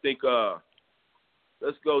bet. I think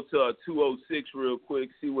let's go to 206 real quick,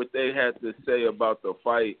 see what they had to say about the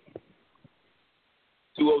fight.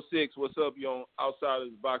 206, what's up? You on Outside of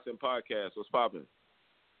the Boxing Podcast? What's popping?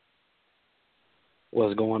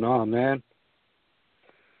 What's going on, man?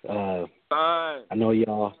 Fine. I know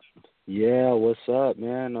y'all. Yeah, what's up,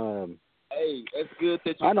 man? Hey, it's good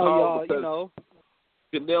that you I know called y'all. You know,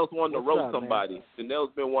 Chanel's wanting to what's roast up, somebody. man? Chanel's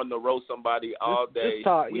been wanting to roast somebody all day. Just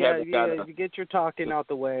talk. We Yeah. haven't You get your talking out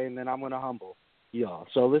the way, and then I'm gonna humble y'all.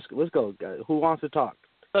 So let's go, guys. Who wants to talk?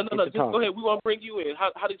 No. Just go ahead. We want to bring you in.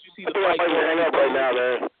 How did you see the I fight? think I'm hang up right now,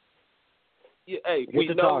 man. Yeah, hey, Get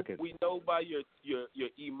to talking. we know by your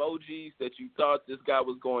emojis that you thought this guy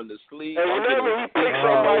was going to sleep. Hey, whenever he picks Oh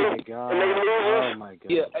somebody my god! and they lose, Oh my god!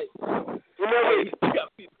 Yeah, hey, whenever you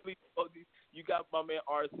got me sleep emojis. You got my man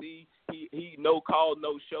RC. He no call,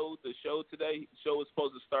 no show. The show today, show was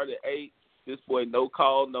supposed to start at 8. This boy no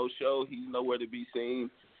call, no show. He's nowhere to be seen.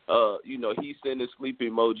 He's sending sleep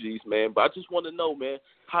emojis, man. But I just want to know, man,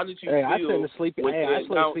 how did you feel? I send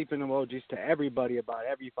sleeping emojis to everybody about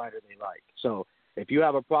every fighter they like. So if you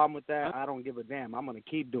have a problem with that, I don't give a damn. I'm gonna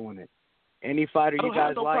keep doing it. Any fighter you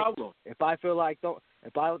guys like, problem. if I feel like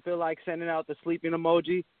sending out the sleeping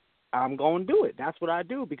emoji, I'm gonna do it. That's what I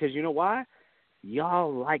do because you know why? You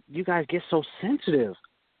guys get so sensitive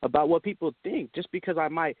about what people think just because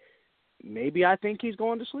maybe I think he's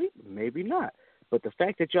going to sleep, maybe not. But the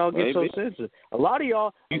fact that y'all get so sensitive, a lot of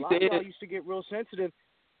y'all used to get real sensitive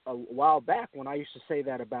a while back when I used to say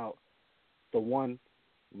that about the one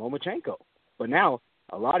Lomachenko. But now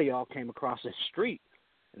a lot of y'all came across the street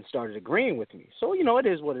and started agreeing with me. So it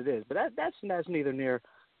is what it is. But that's neither near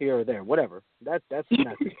here or there. Whatever. That's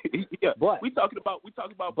nothing. Yeah. But we talking about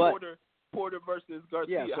Porter versus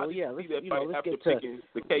Garcia. Yeah. So let's get to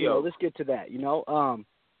the KO. Let's get to that.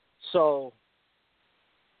 So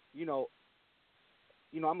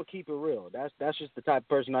I'm gonna keep it real. That's just the type of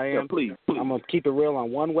person I am. Yeah, please. I'm gonna keep it real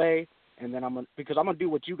on one way, and then because I'm gonna do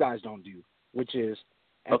what you guys don't do, which is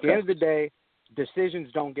at the end of the day,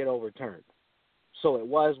 decisions don't get overturned. So it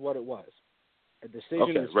was what it was. A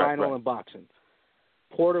decision is final in boxing.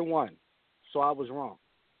 Porter won, so I was wrong.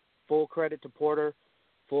 Full credit to Porter.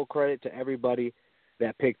 Full credit to everybody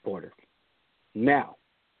that picked Porter. Now,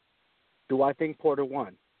 do I think Porter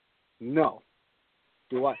won? No.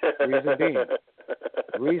 Do I?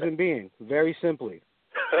 Reason being, very simply,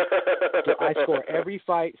 I score every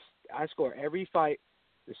fight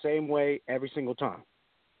the same way every single time.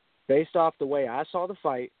 Based off the way I saw the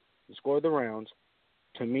fight and scored the rounds,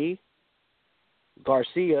 to me, let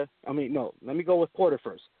me go with Porter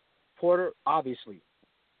first. Porter obviously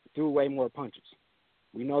threw way more punches.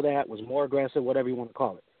 We know that, was more aggressive, whatever you want to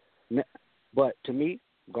call it. But to me,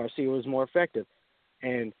 Garcia was more effective.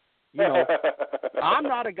 And I'm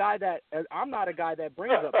not a guy that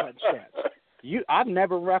brings up punch stats. I've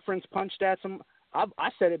never referenced punch stats. I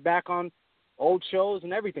said it back on old shows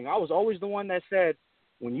and everything. I was always the one that said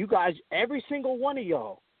when you guys, every single one of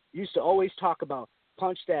y'all, used to always talk about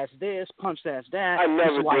punch stats this, punch stats that. I never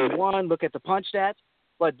this is why did. you won. Look at the punch stats.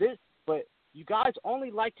 But you guys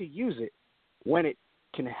only like to use it when it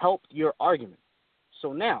can help your argument.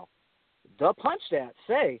 So now, the punch stats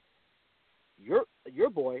say your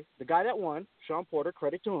boy, the guy that won, Sean Porter,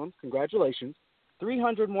 credit to him, congratulations,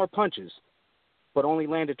 300 more punches, but only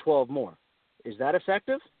landed 12 more. Is that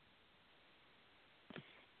effective?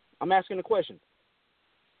 I'm asking a question.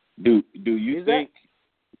 Do you think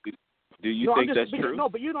that's true? No,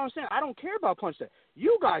 but you don't understand. I don't care about punch stats.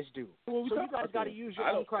 You guys do. Well, so you guys got to use your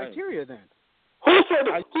own criteria then. Who said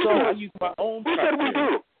I use my own Who said we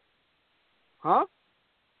do? Huh?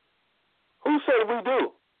 Who said we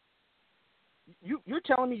do? You're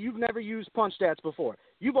telling me you've never used punch stats before.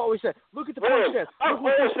 You've always said, look at the punch William, stats. I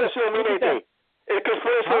always said shouldn't mean anything. Because, for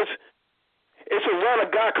instance, it's a run a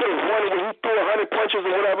guy could have won when he threw 100 punches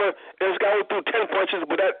or whatever, and this guy who threw 10 punches,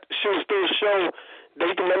 but that should still show that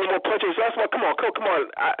he can land more punches. So that's why, come on.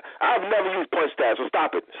 I've never used punch stats, so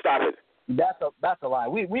stop it. That's a lie.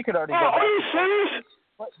 We could already go back. Are you serious?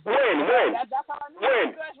 When? That's how I knew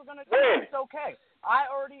you guys were gonna do it. It's okay. I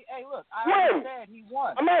already said he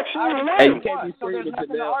won. I'm asking you when. Hey, you can't be So there's screaming,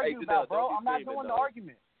 nothing to Janelle. argue Hey, about, Janelle, bro. don't I'm be not screaming, doing the though.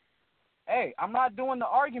 argument. Hey, I'm not doing the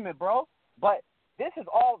argument, bro. But this is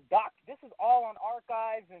all This is all on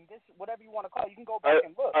archives and this whatever you want to call it. You can go back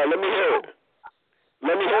and look. All right, let me hear it.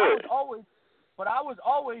 Let me hear it. I was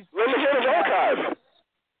always. Let me hear his archive.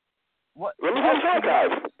 What? Let me hear his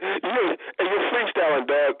archive. You're freestyling,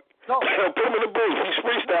 dog. So, put him in the booth. He's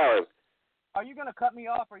freestyling. Are you gonna cut me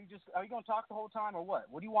off, or are you gonna talk the whole time, or what?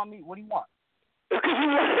 What do you want me? What do you want? Because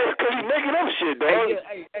he's making up shit, dog.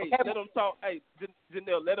 Hey, let him talk. Hey,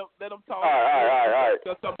 Janelle, let him talk. All right.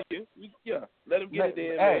 Yeah, let him get it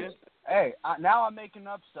in, man. Hey, now I'm making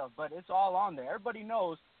up stuff, but it's all on there. Everybody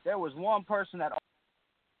knows there was one person that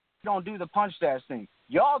don't do the punch stats thing.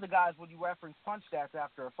 Y'all the guys when you reference punch stats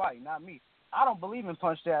after a fight, not me. I don't believe in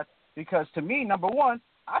punch stats because to me, number one,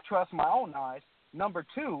 I trust my own eyes. Number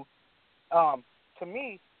two, to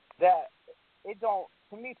me,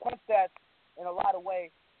 punch stats in a lot of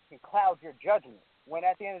ways can cloud your judgment. When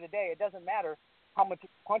at the end of the day, it doesn't matter how much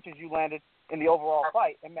punches you landed in the overall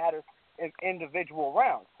fight. It matters in individual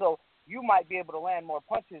rounds. So you might be able to land more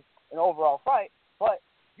punches in an overall fight, but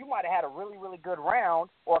you might have had a really, really good round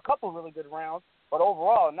or a couple of really good rounds, but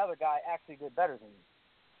overall another guy actually did better than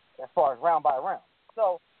you as far as round by round.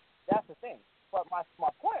 So that's the thing. But my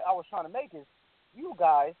point I was trying to make is you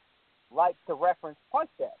guys like to reference punch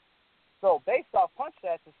stats. So based off punch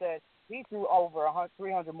stats, it said he threw over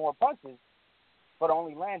 300 more punches, but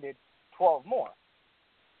only landed 12 more.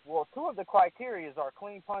 Well, two of the criteria are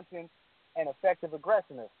clean punching and effective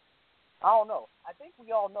aggressiveness. I don't know. I think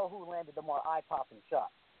we all know who landed the more eye-popping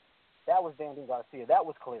shots. That was Danny Garcia. That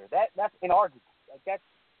was clear. That's inarguable.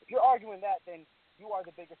 If you're arguing that, then you are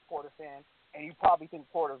the biggest Porter fan, and you probably think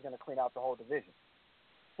Porter's going to clean out the whole division.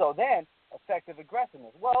 So then, effective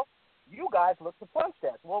aggressiveness. Well, you guys look to punch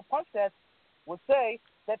stats. Well, punch stats would say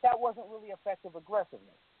that wasn't really effective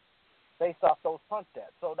aggressiveness based off those punch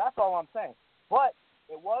stats. So that's all I'm saying. But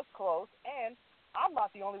it was close, and I'm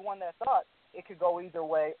not the only one that thought it could go either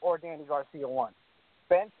way or Danny Garcia won.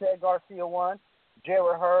 Ben said Garcia won.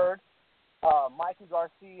 Jared Hurd, Mikey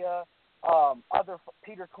Garcia,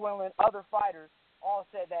 Peter Quillen, other fighters all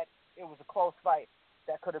said that it was a close fight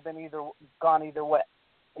that could have been gone either way,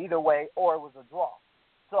 or it was a draw.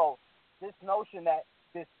 So this notion that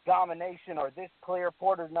this domination or this clear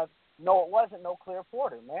Porter, no, it wasn't no clear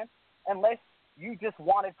Porter, man, unless you just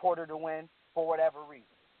wanted Porter to win for whatever reason.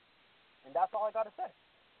 And that's all I got to say.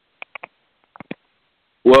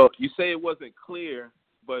 Well, you say it wasn't clear,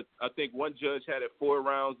 but I think one judge had it 4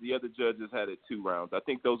 rounds, the other judges had it 2 rounds. I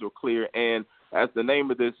think those were clear, and as the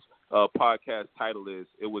name of this podcast title is,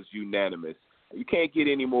 it was unanimous. You can't get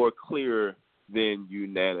any more clear than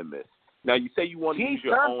unanimous. Now, you say you want to use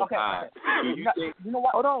your own eye. Do you think? You know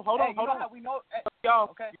what? Hold on. We know,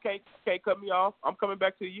 y'all, okay. You can't cut me off. I'm coming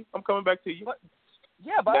back to you. But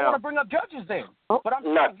now, I want to bring up judges then. But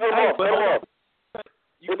I'm not.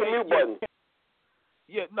 You the mute button.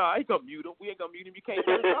 Yeah, no, I ain't gonna mute him. We ain't gonna mute him. You can't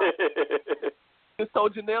shut it down. Just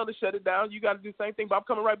told Janelle to shut it down. You got to do the same thing. But I'm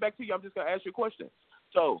coming right back to you. I'm just gonna ask you a question.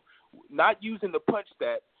 So, not using the punch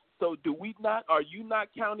stat. So, are you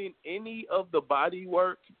not counting any of the body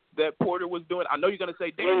work that Porter was doing? I know you're gonna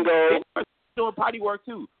say, Danny doing body work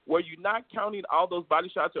too. Were you not counting all those body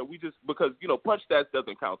shots, or we just because punch stats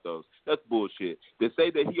doesn't count those? That's bullshit. They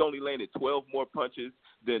say that he only landed 12 more punches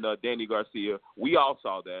than Danny Garcia. We all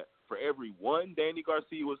saw that. For every one Danny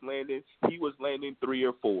Garcia was landing, he was landing 3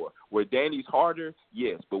 or 4. Where Danny's harder,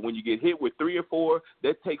 yes, but when you get hit with 3 or 4,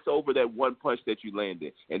 that takes over that one punch that you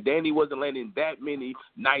landed. And Danny wasn't landing that many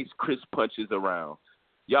nice, crisp punches around.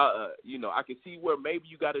 Y'all, I can see where maybe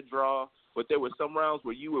you got a draw, but there were some rounds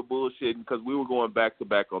where you were bullshitting because we were going back to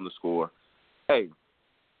back on the score. Hey,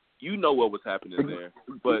 you know what was happening there,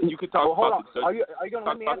 but you could talk about the judges. Are you going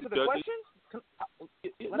to let me answer the question?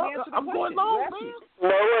 I'm going long, man.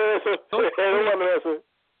 No answer.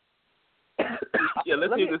 Yeah,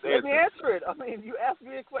 let's hear this answer. Let me answer it. I mean, you asked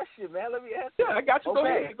me a question, man. Let me answer it. Yeah, I got you.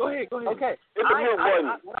 Okay. Go ahead. Okay.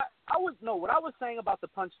 What I was saying about the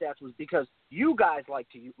punch stats was because you guys like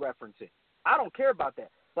to reference it. I don't care about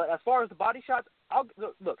that. But as far as the body shots,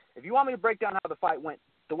 look, if you want me to break down how the fight went,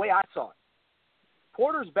 the way I saw it,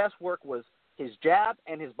 Porter's best work was his jab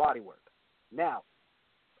and his body work. Now,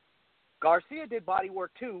 Garcia did body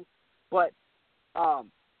work too, but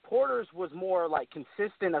Porter's was more like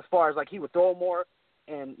consistent as far as like he would throw more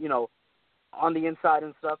and, on the inside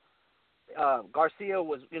and stuff. Garcia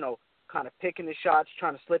was, kind of picking his shots,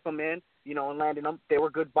 trying to slip them in, and landing them. They were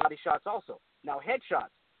good body shots also. Now, headshots,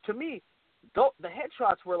 to me, the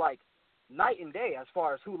headshots were like night and day as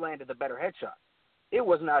far as who landed the better headshot. It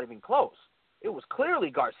was not even close. It was clearly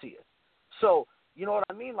Garcia. So, you know what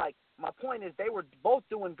I mean? Like, my point is they were both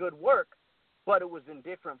doing good work, but it was in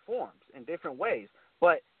different forms, in different ways.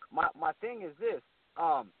 But my thing is this.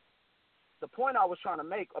 The point I was trying to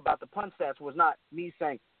make about the punch stats was not me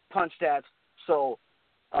saying punch stats, so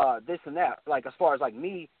this and that, like as far as like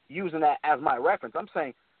me using that as my reference. I'm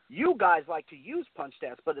saying you guys like to use punch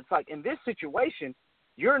stats, but it's like in this situation,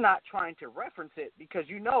 you're not trying to reference it because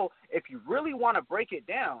you know if you really want to break it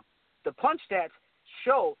down, the punch stats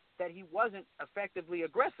show that he wasn't effectively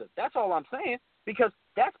aggressive. That's all I'm saying, because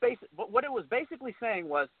that's basic. But what it was basically saying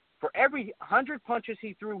was for every 100 punches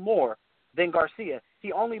he threw more than Garcia,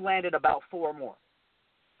 he only landed about 4 more.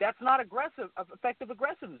 That's not effective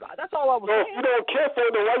aggressiveness. That's all I was saying. You don't care for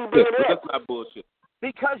it, then why you bring it up? That's not bullshit.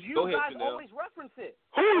 Because you Go ahead, guys Janelle. always reference it.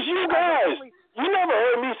 Who's you guys? You never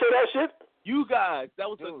heard me say that shit. You guys, that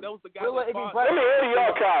was the guy. Let me hear the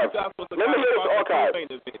archive. Let me hear the archive.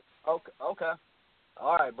 Okay.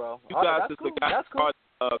 All right, bro. You guys is the guy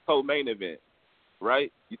that co-main event,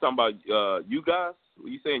 right? You talking about you guys?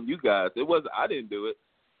 You saying you guys? It was I didn't do it.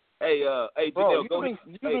 Hey, bro, Janelle,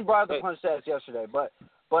 you brought up the punch stats yesterday, but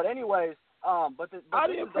anyways, but at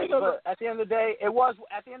the end of the day,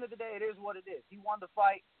 it is what it is. He won the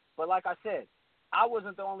fight, but like I said, I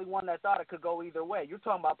wasn't the only one that thought it could go either way. You're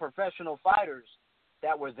talking about professional fighters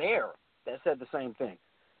that were there that said the same thing.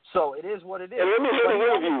 So it is what it is. And let me hear the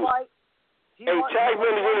interview. Hey, tag me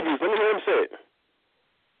in the interviews. Let me hear him say it.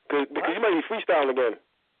 Because you might be freestyling again.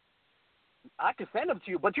 I can send them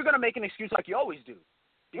to you, but you're going to make an excuse like you always do.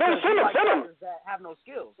 No, send them. That have no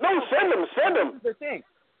skills. No, send them. That's the thing.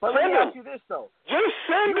 But let me ask you this, though. Just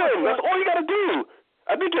send them. That's all you got to do.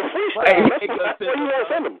 I think you're freestyling. That's all you want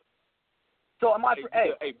to send them. So am I?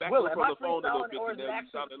 Back Will, up am on I the phone a little freestyling or bit. is it You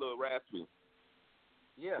actually? sounded a little raspy.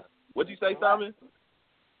 Yeah. What'd you say, Simon?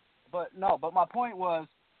 But my point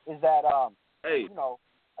is that Hey. you know,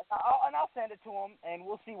 I'll send it to him and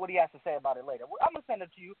we'll see what he has to say about it later. I'm gonna send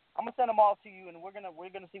it to you. I'm gonna send them all to you and we're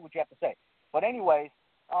gonna see what you have to say. But anyways,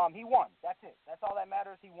 he won. That's it. That's all that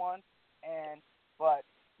matters. He won. But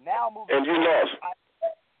now moving. And you lost.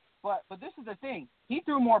 But this is the thing. He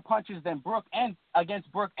threw more punches than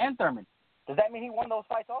against Brooke and Thurman. Does that mean he won those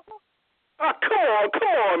fights also? Oh, come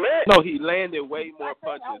on, man. No, he landed way more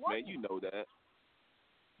punches, man. You know that.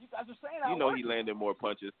 You guys are saying you know he landed more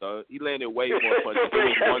punches, though. He landed way more punches.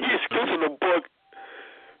 He's skipping the book.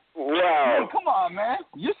 Wow. Man, come on, man.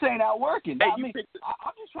 You're saying outworking. Hey, I'm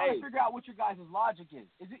just trying to figure out what your guys' logic is.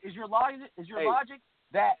 Is your logic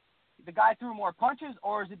that the guy threw more punches,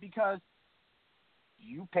 or is it because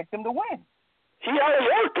you picked him to win? He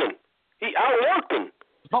outworked him.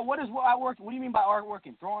 But what is outworking? What do you mean by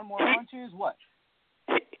outworking? Throwing more punches? What?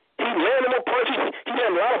 He landed more punches. He had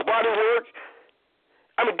a lot of body work.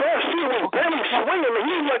 I mean, Garcia was barely swinging.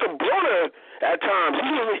 He was like a brother at times.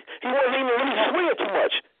 He wasn't even really swinging too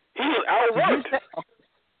much. He was outworked.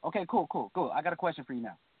 Okay, cool. I got a question for you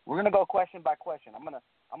now. We're gonna go question by question. I'm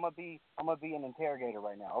gonna be an interrogator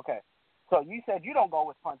right now. Okay. So you said you don't go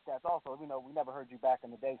with punch stats also. You know, we never heard you back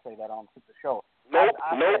in the day say that on the show. No,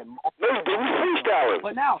 we freestyling.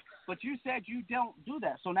 But you said you don't do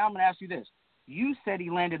that. So now I'm going to ask you this. You said he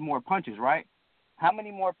landed more punches, right? How many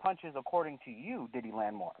more punches, according to you, did he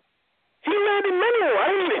land more? He landed many more.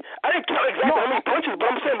 I didn't count exactly how many punches, but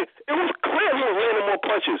I'm saying it was clear he was landing more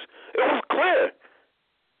punches. It was clear.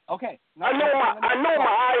 Okay. I know my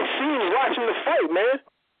eyes seen watching the fight, man.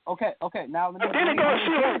 Okay. Now, and then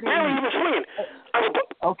Garcia was barely even swinging.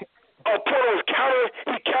 Okay. Porter was countering.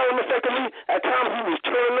 He countered him effectively. At times he was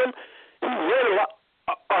turning them. He ran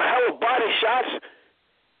a hell of body shots.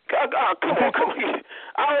 Come on.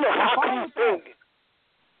 I don't know how can you think.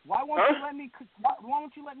 Why won't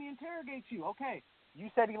you let me interrogate you? Okay. You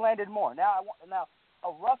said he landed more. Now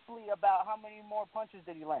roughly about how many more punches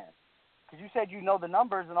did he land? Because you said you know the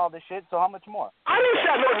numbers and all this shit, so how much more? I didn't say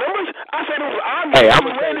I know the numbers. I said it was obvious he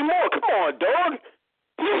landed more. Come on, dog.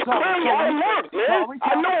 He's clearly outworked, man.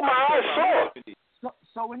 I know my eyes saw.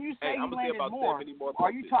 So when you say he landed more,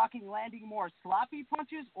 are you talking landing more sloppy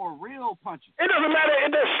punches or real punches? It doesn't matter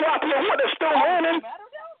if they're sloppy or what. They're still landing.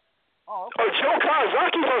 Oh, okay. Joe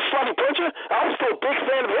Kawasaki was a sloppy puncher. I was still a big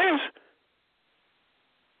fan of his.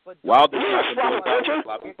 Wilder's not doing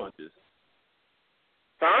sloppy punches.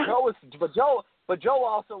 Huh? But Joe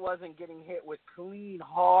also wasn't getting hit with clean,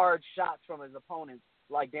 hard shots from his opponents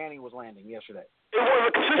like Danny was landing yesterday. It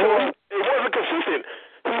wasn't consistent.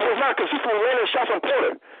 He was not consistent with landing shots on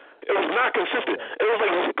Porter. It was not consistent. It was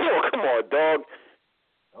like, come on, dog.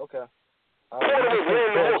 Okay. Porter was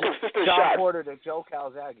landing more consistent John shots. Porter to Joe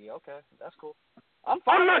Calzaghe. Okay, that's cool. I'm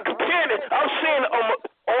fine. I'm not comparing it. I'm saying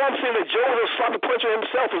all I'm saying that Joe was a sloppy puncher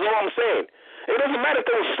himself is all I'm saying. It doesn't matter if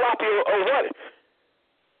they were sloppy or what.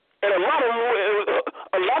 And a lot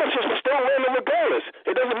of shit was still random regardless.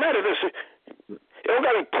 It doesn't matter. It don't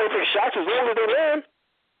got to be perfect shots as long as they land.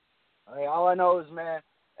 Hey, all I know is, man,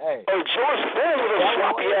 hey. George Ford was a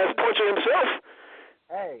sloppy ass puncher himself.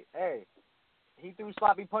 Hey. He threw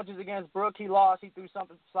sloppy punches against Brook. He lost. He threw some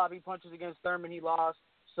sloppy punches against Thurman. He lost.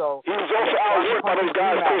 So he was also outworked by those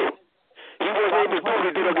guys too. He wasn't able to do what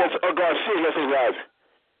he did against Garcia against his guys.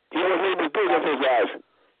 He wasn't able to do against his guys.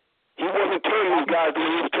 He wasn't turning these guys the way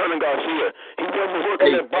he was turning Garcia. He wasn't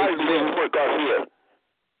working their bodies the way he worked Garcia.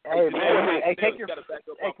 Hey, man,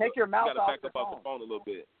 take your mouth off the phone a little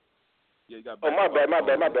bit. Yeah, you got my bad.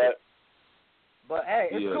 But hey,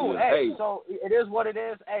 it's cool. Yeah. Hey, so it is what it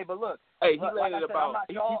is. Hey, but look. Hey, he landed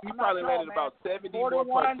he probably landed about 70 more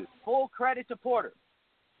punches. Full credit to Porter.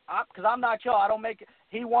 Because I'm not y'all. I don't make it.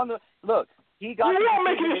 He won the look. He got. You're not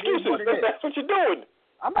making excuses. That's what you're doing.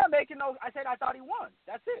 I'm not making no. I said I thought he won.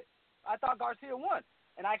 That's it. I thought Garcia won,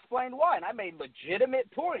 and I explained why, and I made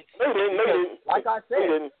legitimate points. No, you didn't. Like I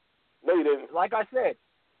said. No, you didn't. Like I said,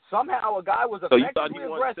 somehow a guy was so effectively you thought he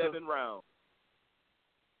won aggressive. 7 rounds.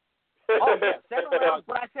 Oh yeah, 7 rounds.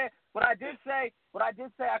 But I did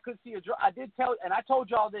say I could see a draw. I did tell, and I told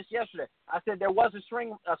y'all this yesterday. I said there was a swing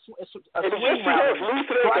round. That's why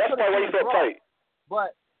you felt tight.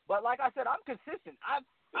 But like I said, I'm consistent.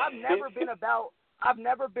 I've never been about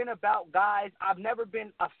guys. I've never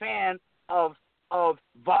been a fan of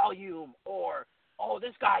volume or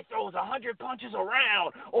this guy throws 100 punches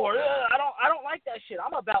around or I don't like that shit.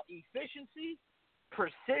 I'm about efficiency,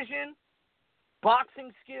 precision,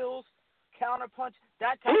 boxing skills, counter punch.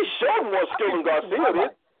 That type. He showed more skill than Garcia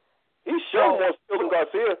did. He showed more skill than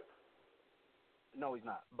Garcia. No, he's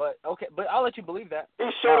not. But okay, but I'll let you believe that. He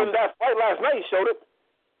showed him that fight last night. He showed it.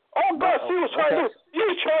 All Garcia was trying to do, he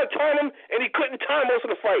was trying to time him, and he couldn't time most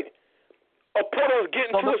of the fight. Porter was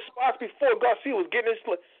getting to his spots before Garcia was getting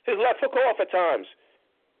his left hook off at times.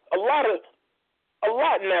 A lot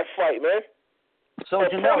in that fight, man. So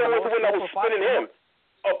Porter was the one that was spinning him.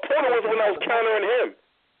 Porter was the one that was countering him.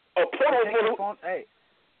 Porter was the one who. Hey,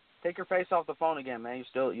 take your face off the phone again, man.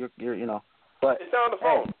 You're you know. But it's on the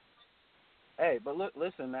phone. Hey, but look,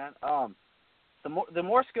 listen, man. The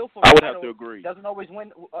more skillful I would fighter have to agree. doesn't always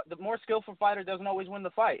win. The more skillful fighter doesn't always win the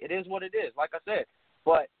fight. It is what it is. Like I said,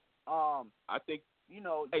 but I think you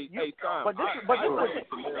know. Hey, Tom. But you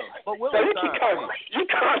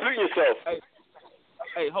contradict yourself.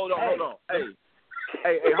 Hey, hold on.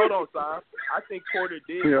 Hey, hold on, Tom. I think Porter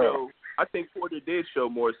did show. I think Porter did show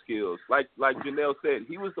more skills. Like Janelle said,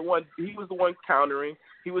 he was the one countering.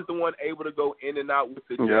 He was the one able to go in and out with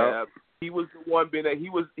the jab. Yeah. He was the one he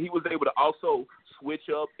was able to also switch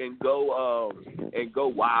up and go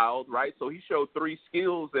wild, right? So he showed 3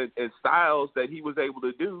 skills and styles that he was able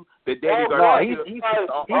to do that Danny Garcia.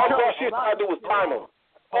 All Garcia tried to do was time him.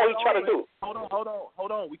 All he tried to do.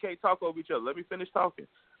 Hold on. We can't talk over each other. Let me finish talking.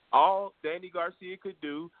 All Danny Garcia could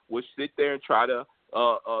do was sit there and try to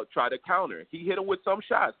counter. He hit him with some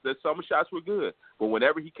shots. Some shots were good, but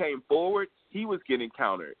whenever he came forward, he was getting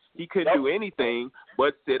countered. He couldn't do anything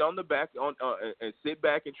but sit on the back and sit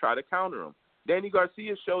back and try to counter him. Danny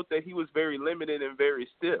Garcia showed that he was very limited and very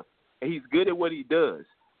stiff, and he's good at what he does.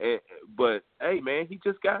 But hey, man, he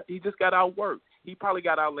just got outworked. He probably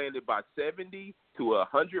got outlanded by 70 to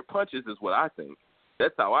 100 punches, is what I think.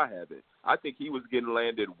 That's how I have it. I think he was getting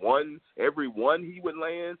landed every one he would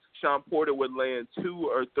land. Sean Porter would land 2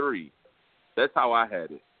 or 3. That's how I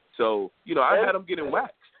had it. So I had him getting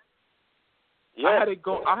whacked. Yeah. I had it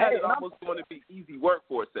almost going to be easy work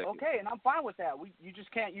for a second. Okay, and I'm fine with that. You just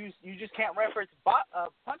can't reference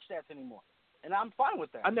punch stats anymore, and I'm fine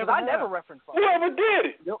with that. I never referenced. You never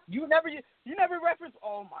did. You never referenced.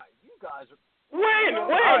 Oh my, you guys are. When?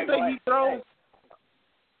 I say he throws.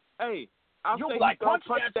 Hey. I'll say punch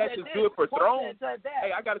stats is good for throwing. Hey,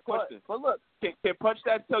 I got a question. But look, can punch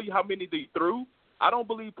stats tell you how many they threw? I don't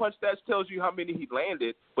believe punch stats tells you how many he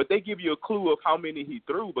landed, but they give you a clue of how many he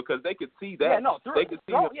threw because they could see that. They could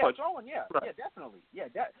see him punch. Throwing, right. Yeah, definitely. Yeah,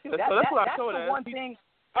 that's what I told the one thing.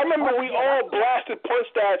 I remember we all blasted punch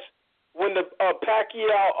stats when the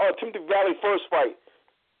Pacquiao Timothy Valley first fight.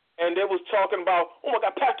 And they was talking about, oh my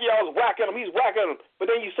God, Pacquiao's whacking him, he's whacking him. But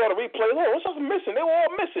then you saw the replay, what's something missing? They were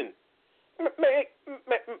all missing. Man,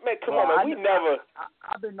 come on, man. We never.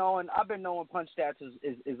 I've been knowing punch stats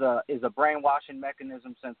is a brainwashing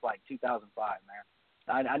mechanism since like 2005,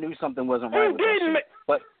 man. I knew something wasn't right with that shit.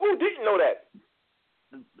 But who didn't know that?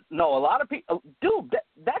 No, a lot of people. Dude,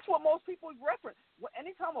 that's what most people reference.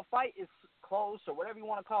 Anytime a fight is close or whatever you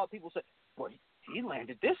want to call it, people say, "Boy, he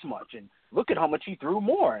landed this much, and look at how much he threw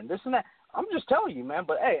more, and this and that. I'm just telling you, man.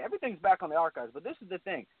 But hey, everything's back on the archives. But this is the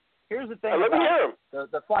thing. Here's the thing let me hear him.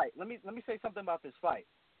 the fight. Let me say something about this fight.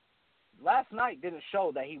 Last night didn't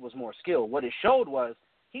show that he was more skilled. What it showed was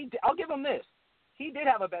I'll give him this. He did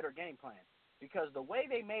have a better game plan because the way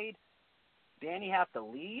they made Danny have to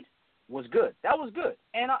lead was good. That was good.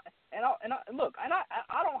 And I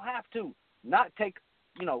don't have to not take,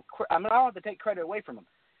 I don't have to take credit away from him.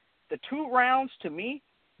 The 2 rounds to me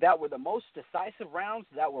that were the most decisive rounds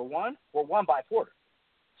that were won by Porter.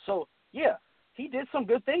 So yeah, he did some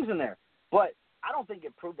good things in there, but I don't think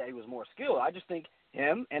it proved that he was more skilled. I just think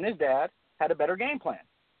him and his dad had a better game plan.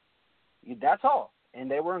 That's all. And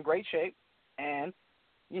they were in great shape. And,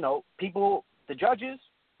 people, the judges,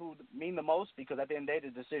 who mean the most because at the end of the day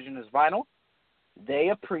the decision is final, they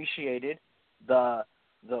appreciated the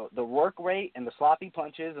work rate and the sloppy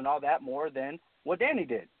punches and all that more than what Danny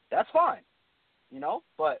did. That's fine.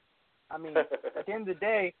 But, I mean, at the end of the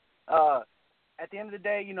day,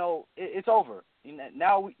 it's over.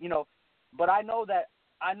 Now, but I know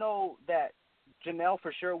that Janelle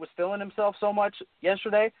for sure was feeling himself so much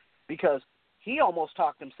yesterday because he almost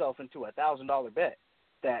talked himself into a $1,000 bet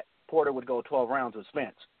that Porter would go 12 rounds with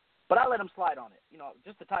Spence. But I let him slide on it.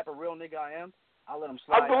 Just the type of real nigga I am, I let him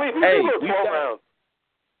slide. I believe he did go 12 rounds.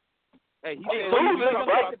 Hey,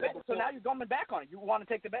 so now you're coming back on it. You want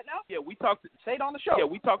to take the bet now? Yeah, we talked. Say it on the show. Yeah,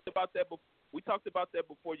 we talked about that. We talked about that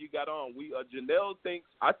before you got on. Janelle thinks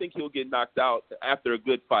I think he'll get knocked out after a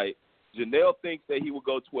good fight. Janelle thinks that he will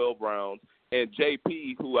go 12 rounds, and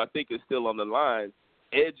JP, who I think is still on the line,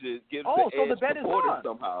 gives the edge the bet to is Porter on.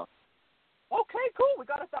 somehow. Okay, cool. We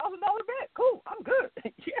got a $1,000 bet. Cool. I'm good.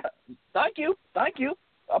 Yeah. Thank you.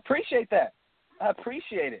 Appreciate that. I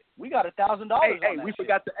appreciate it. We got $1,000. Hey, we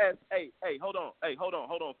forgot to ask. Hey, hold on,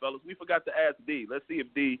 fellas. We forgot to ask D. Let's see if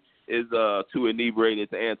D is too inebriated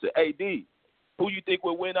to answer. Hey, D, who you think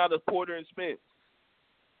will win out of Porter and Spence?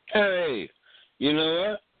 Hey, you know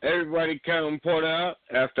what? Everybody counting Porter out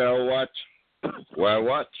after I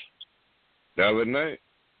watched the other night.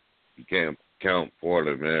 You can't count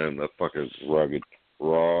Porter, man. That fucker's rugged,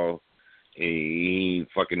 raw. He ain't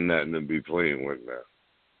fucking nothing to be playing with now.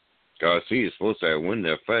 Garcia is supposed to win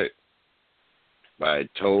that fight. But I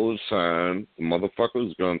told Son the motherfucker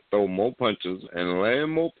was going to throw more punches and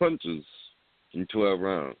land more punches in 12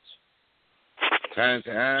 rounds. Son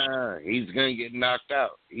said, he's going to get knocked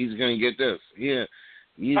out. He's going to get this. Yeah,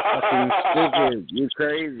 you fucking stupid. You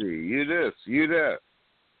crazy. You this. You that.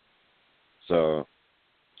 So,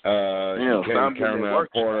 you can't count out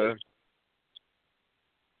Porter.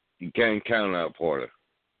 You can't count out Porter.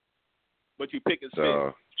 But you picking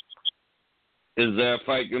Spence. Is that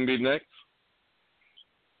fight going to be next?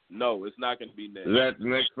 No, it's not going to be next. Is that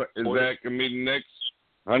going to be the next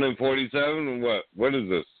 147 or what? What is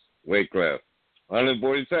this weight class?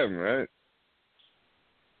 147, right?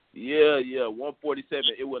 Yeah, 147.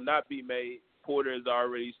 It will not be made. Porter has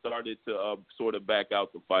already started to sort of back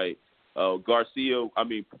out the fight.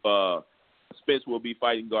 Spence will be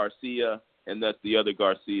fighting Garcia, and that's the other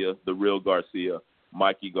Garcia, the real Garcia,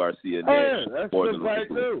 Mikey Garcia. Yeah, that's a good fight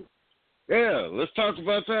too. Yeah, let's talk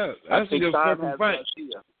about that. That's a good fucking fight.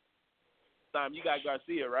 Time, you got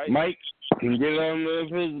Garcia, right? Mike can get on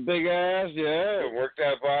with his big ass. Yeah, work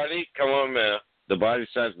that body. Come on, man. The body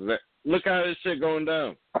size is that. Look how this shit going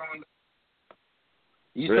down.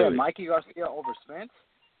 You said Mikey Garcia over Spence?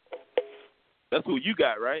 That's who you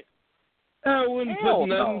got, right? I wouldn't put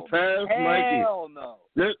nothing past Mikey. Hell no.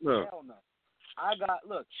 No. Hell no. I got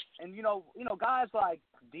and guys like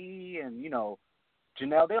D and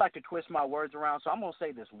Janelle, they like to twist my words around. So I'm gonna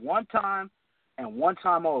say this one time and one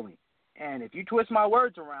time only. And if you twist my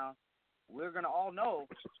words around, we're gonna all know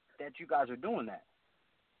that you guys are doing that.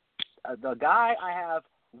 The guy I have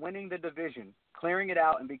winning the division, clearing it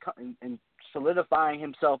out, and solidifying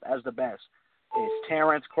himself as the best is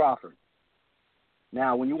Terrence Crawford.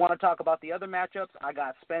 Now, when you want to talk about the other matchups, I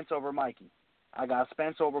got Spence over Mikey. I got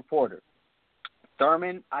Spence over Porter.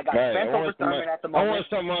 Thurman, I got Spence over Thurman at the moment. I want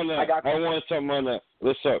something on that.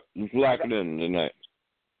 What's up? Let's lock it in tonight.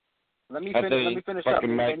 Let me finish up.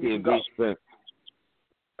 Fucking Mikey and beat Spence.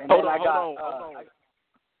 And then I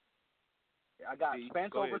got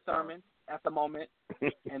Spence over Thurman at the moment,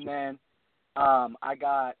 and then I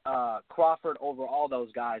got Crawford over all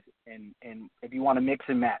those guys. And if you want to mix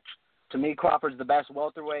and match, to me, Crawford's the best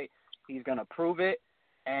welterweight. He's gonna prove it,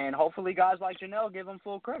 and hopefully, guys like Janelle give him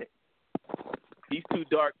full credit. He's too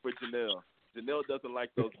dark for Janelle. Janelle doesn't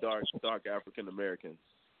like those dark African Americans.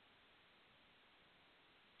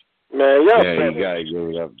 Man, you gotta give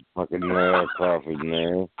it up, fucking Crawford,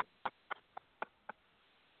 man.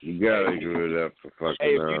 You gotta give it up for fucking.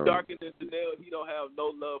 Hey, if you darker than Janelle, he don't have no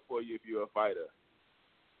love for you if you're a fighter.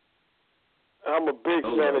 I'm a big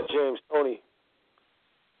fan of James Toney.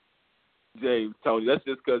 James Toney. That's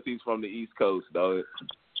just because he's from the East Coast, though.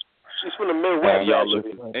 He's from the Midwest,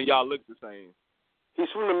 and y'all look the same. He's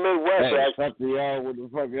from the Midwest, hey, fuck y'all. What the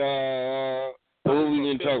fuck, who we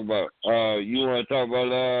gonna talk about? You want to talk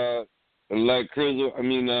about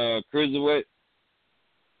cruiserweight?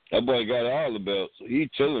 That boy got all the belts. So he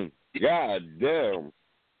chilling. God damn.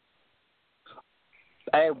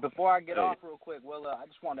 Hey, before I get off real quick, I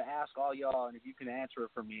just wanted to ask all y'all, and if you can answer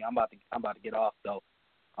it for me, I'm about to get off though.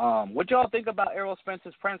 What y'all think about Errol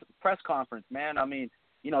Spence's press conference, man? I mean,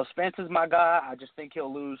 Spence is my guy. I just think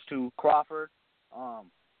he'll lose to Crawford.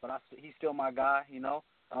 But he's still my guy,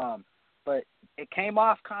 But it came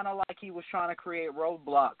off kind of like he was trying to create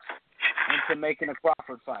roadblocks into making a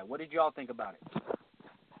Crawford fight. What did y'all think about it?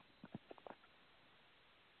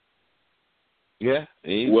 Yeah,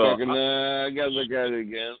 he's fucking. I gotta look at it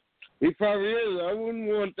again. He probably is. I wouldn't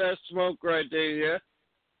want that smoke right there. Yeah,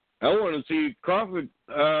 I want to see Crawford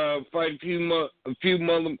fight a few more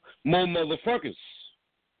motherfuckers.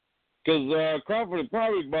 Because Crawford would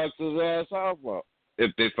probably box his ass off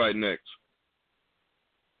if they fight next.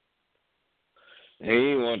 He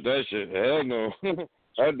ain't want that shit. Hell no.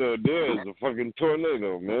 That dude there is a fucking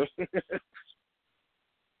tornado, man.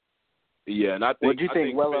 Yeah, and I think. What do you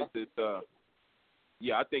think, Wella?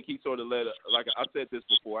 I think he sort of like I said this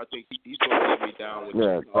before. I think he sort of let me down with.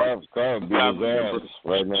 Crawford beat his ass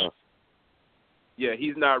right now. Yeah,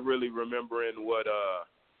 he's not really remembering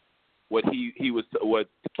what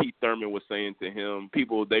Keith Thurman was saying to him.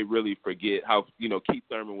 People, they really forget how Keith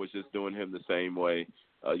Thurman was just doing him the same way.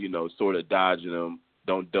 Sort of dodging him.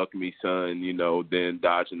 Don't duck me, son. Then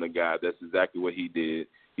dodging the guy. That's exactly what he did.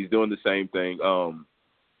 He's doing the same thing.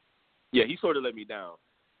 He sort of let me down.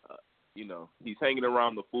 He's hanging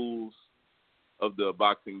around the fools of the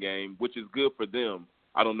boxing game, which is good for them.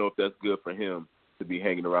 I don't know if that's good for him to be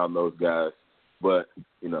hanging around those guys. But,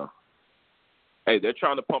 hey, they're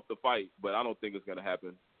trying to pump the fight, but I don't think it's going to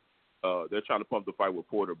happen. They're trying to pump the fight with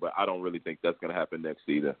Porter, but I don't really think that's going to happen next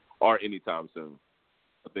either or anytime soon.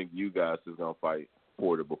 I think you guys is going to fight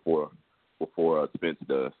Porter before Spence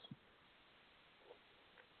does.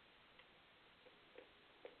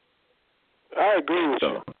 I agree with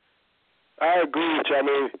you. I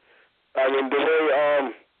mean, the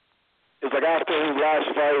way it's like after his last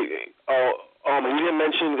fight, he didn't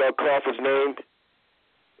mention Crawford's name,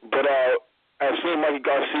 but as soon as Mikey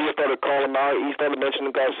Garcia started calling him out, he started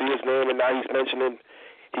mentioning Garcia's name, and now he's mentioning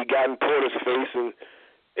he got in Porter's face, and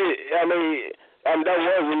that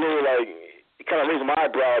was a little it kind of raised my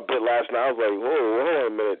eyebrow a bit last night. I was like, whoa, hold on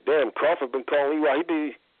a minute, damn, Crawford been calling you out. He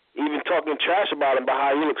be even talking trash about him, about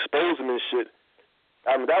how he'll expose him and shit.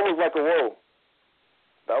 I mean, that was like a whoa.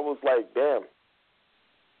 That was like, damn.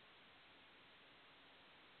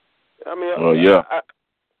 I mean,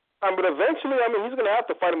 but eventually, he's going to have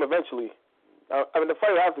to fight him eventually. The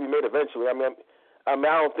fight will have to be made eventually. I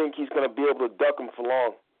don't think he's going to be able to duck him for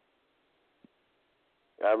long.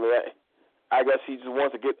 I guess he just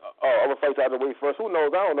wants to get other fights out of the way first. Who knows?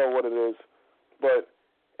 I don't know what it is. But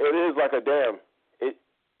it is like a damn.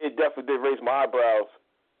 It definitely did raise my eyebrows.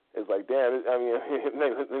 It's like, damn,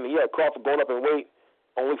 he had Crawford going up in weight,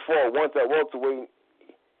 only fought once at welterweight.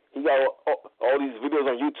 He got all these videos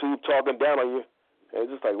on YouTube talking down on you. And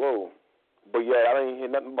it's just like, whoa. But, yeah, I didn't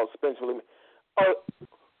hear nothing about Spence really.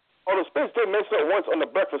 The Spence did mention it once on the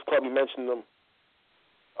Breakfast Club. He mentioned them.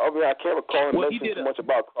 I can't recall him mentioning too much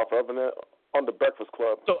about Crawford other than on the Breakfast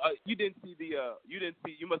Club. So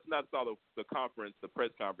you must not saw the conference, the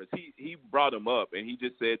press conference. He brought him up, and he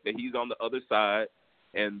just said that he's on the other side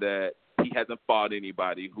and that he hasn't fought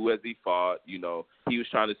anybody. Who has he fought? He was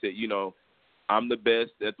trying to say, I'm the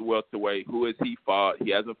best at the welterweight. Who has he fought?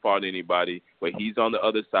 He hasn't fought anybody, but he's on the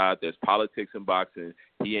other side. There's politics in boxing.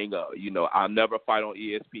 He ain't I'll never fight on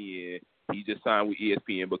ESPN. He just signed with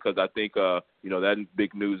ESPN because I think that is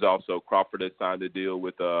big news also. Crawford has signed a deal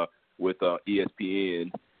with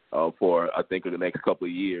ESPN for I think the next couple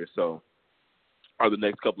of years, or the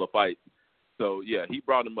next couple of fights. So yeah, he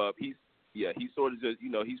brought him up. He sort of just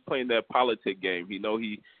he's playing that politic game. He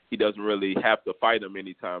doesn't really have to fight him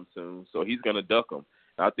anytime soon, so he's gonna duck him.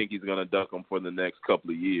 I think he's gonna duck him for the next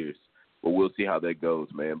couple of years, but we'll see how that goes,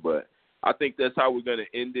 man. But I think that's how we're gonna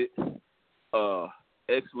end it.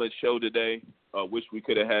 Excellent show today. Wish we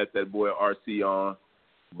could have had that boy RC on,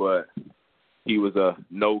 but he was a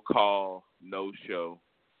no call, no show.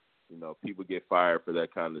 People get fired for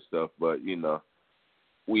that kind of stuff, but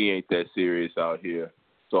we ain't that serious out here.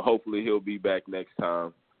 So hopefully he'll be back next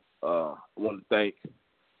time. I want to thank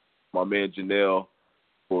my man Janelle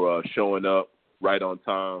for showing up right on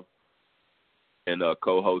time and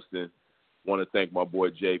co-hosting. Want to thank my boy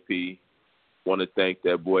JP. Want to thank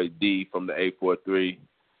that boy D from the 843.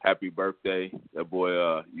 Happy birthday. That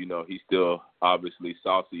boy, he's still obviously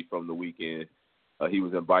saucy from the weekend. He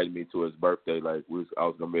was inviting me to his birthday, like I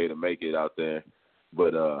was going to be able to make it out there.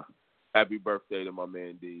 But happy birthday to my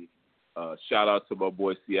man D. Shout out to my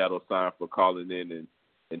boy Seattle Sign for calling in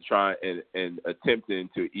and trying and attempting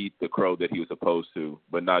to eat the crow that he was supposed to,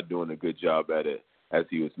 but not doing a good job at it as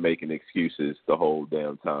he was making excuses the whole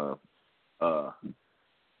damn time.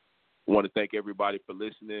 Want to thank everybody for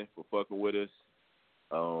listening, for fucking with us.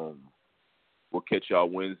 We'll catch y'all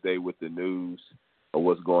Wednesday with the news of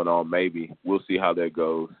what's going on, maybe. We'll see how that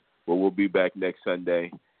goes. But we'll be back next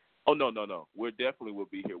Sunday. Oh, no. We definitely will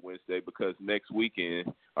be here Wednesday because this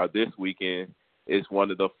weekend, is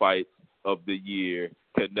one of the fights of the year.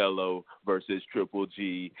 Canelo versus Triple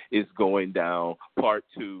G is going down. Part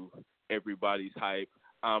 2. Everybody's hype.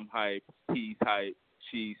 I'm hype. He's hype.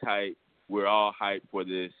 She's hype. We're all hyped for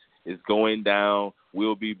this. It's going down.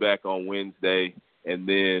 We'll be back on Wednesday and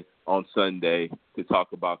then on Sunday to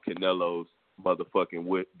talk about Canelo's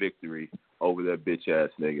motherfucking victory over that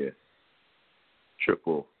bitch-ass nigga.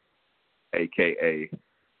 Triple, a.k.a.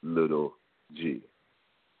 Little G.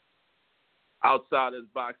 Outsiders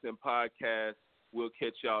Boxing Podcast. We'll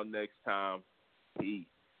catch y'all next time. Peace.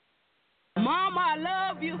 Mama, I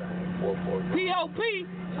love you. P.O.P.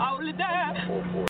 all the time.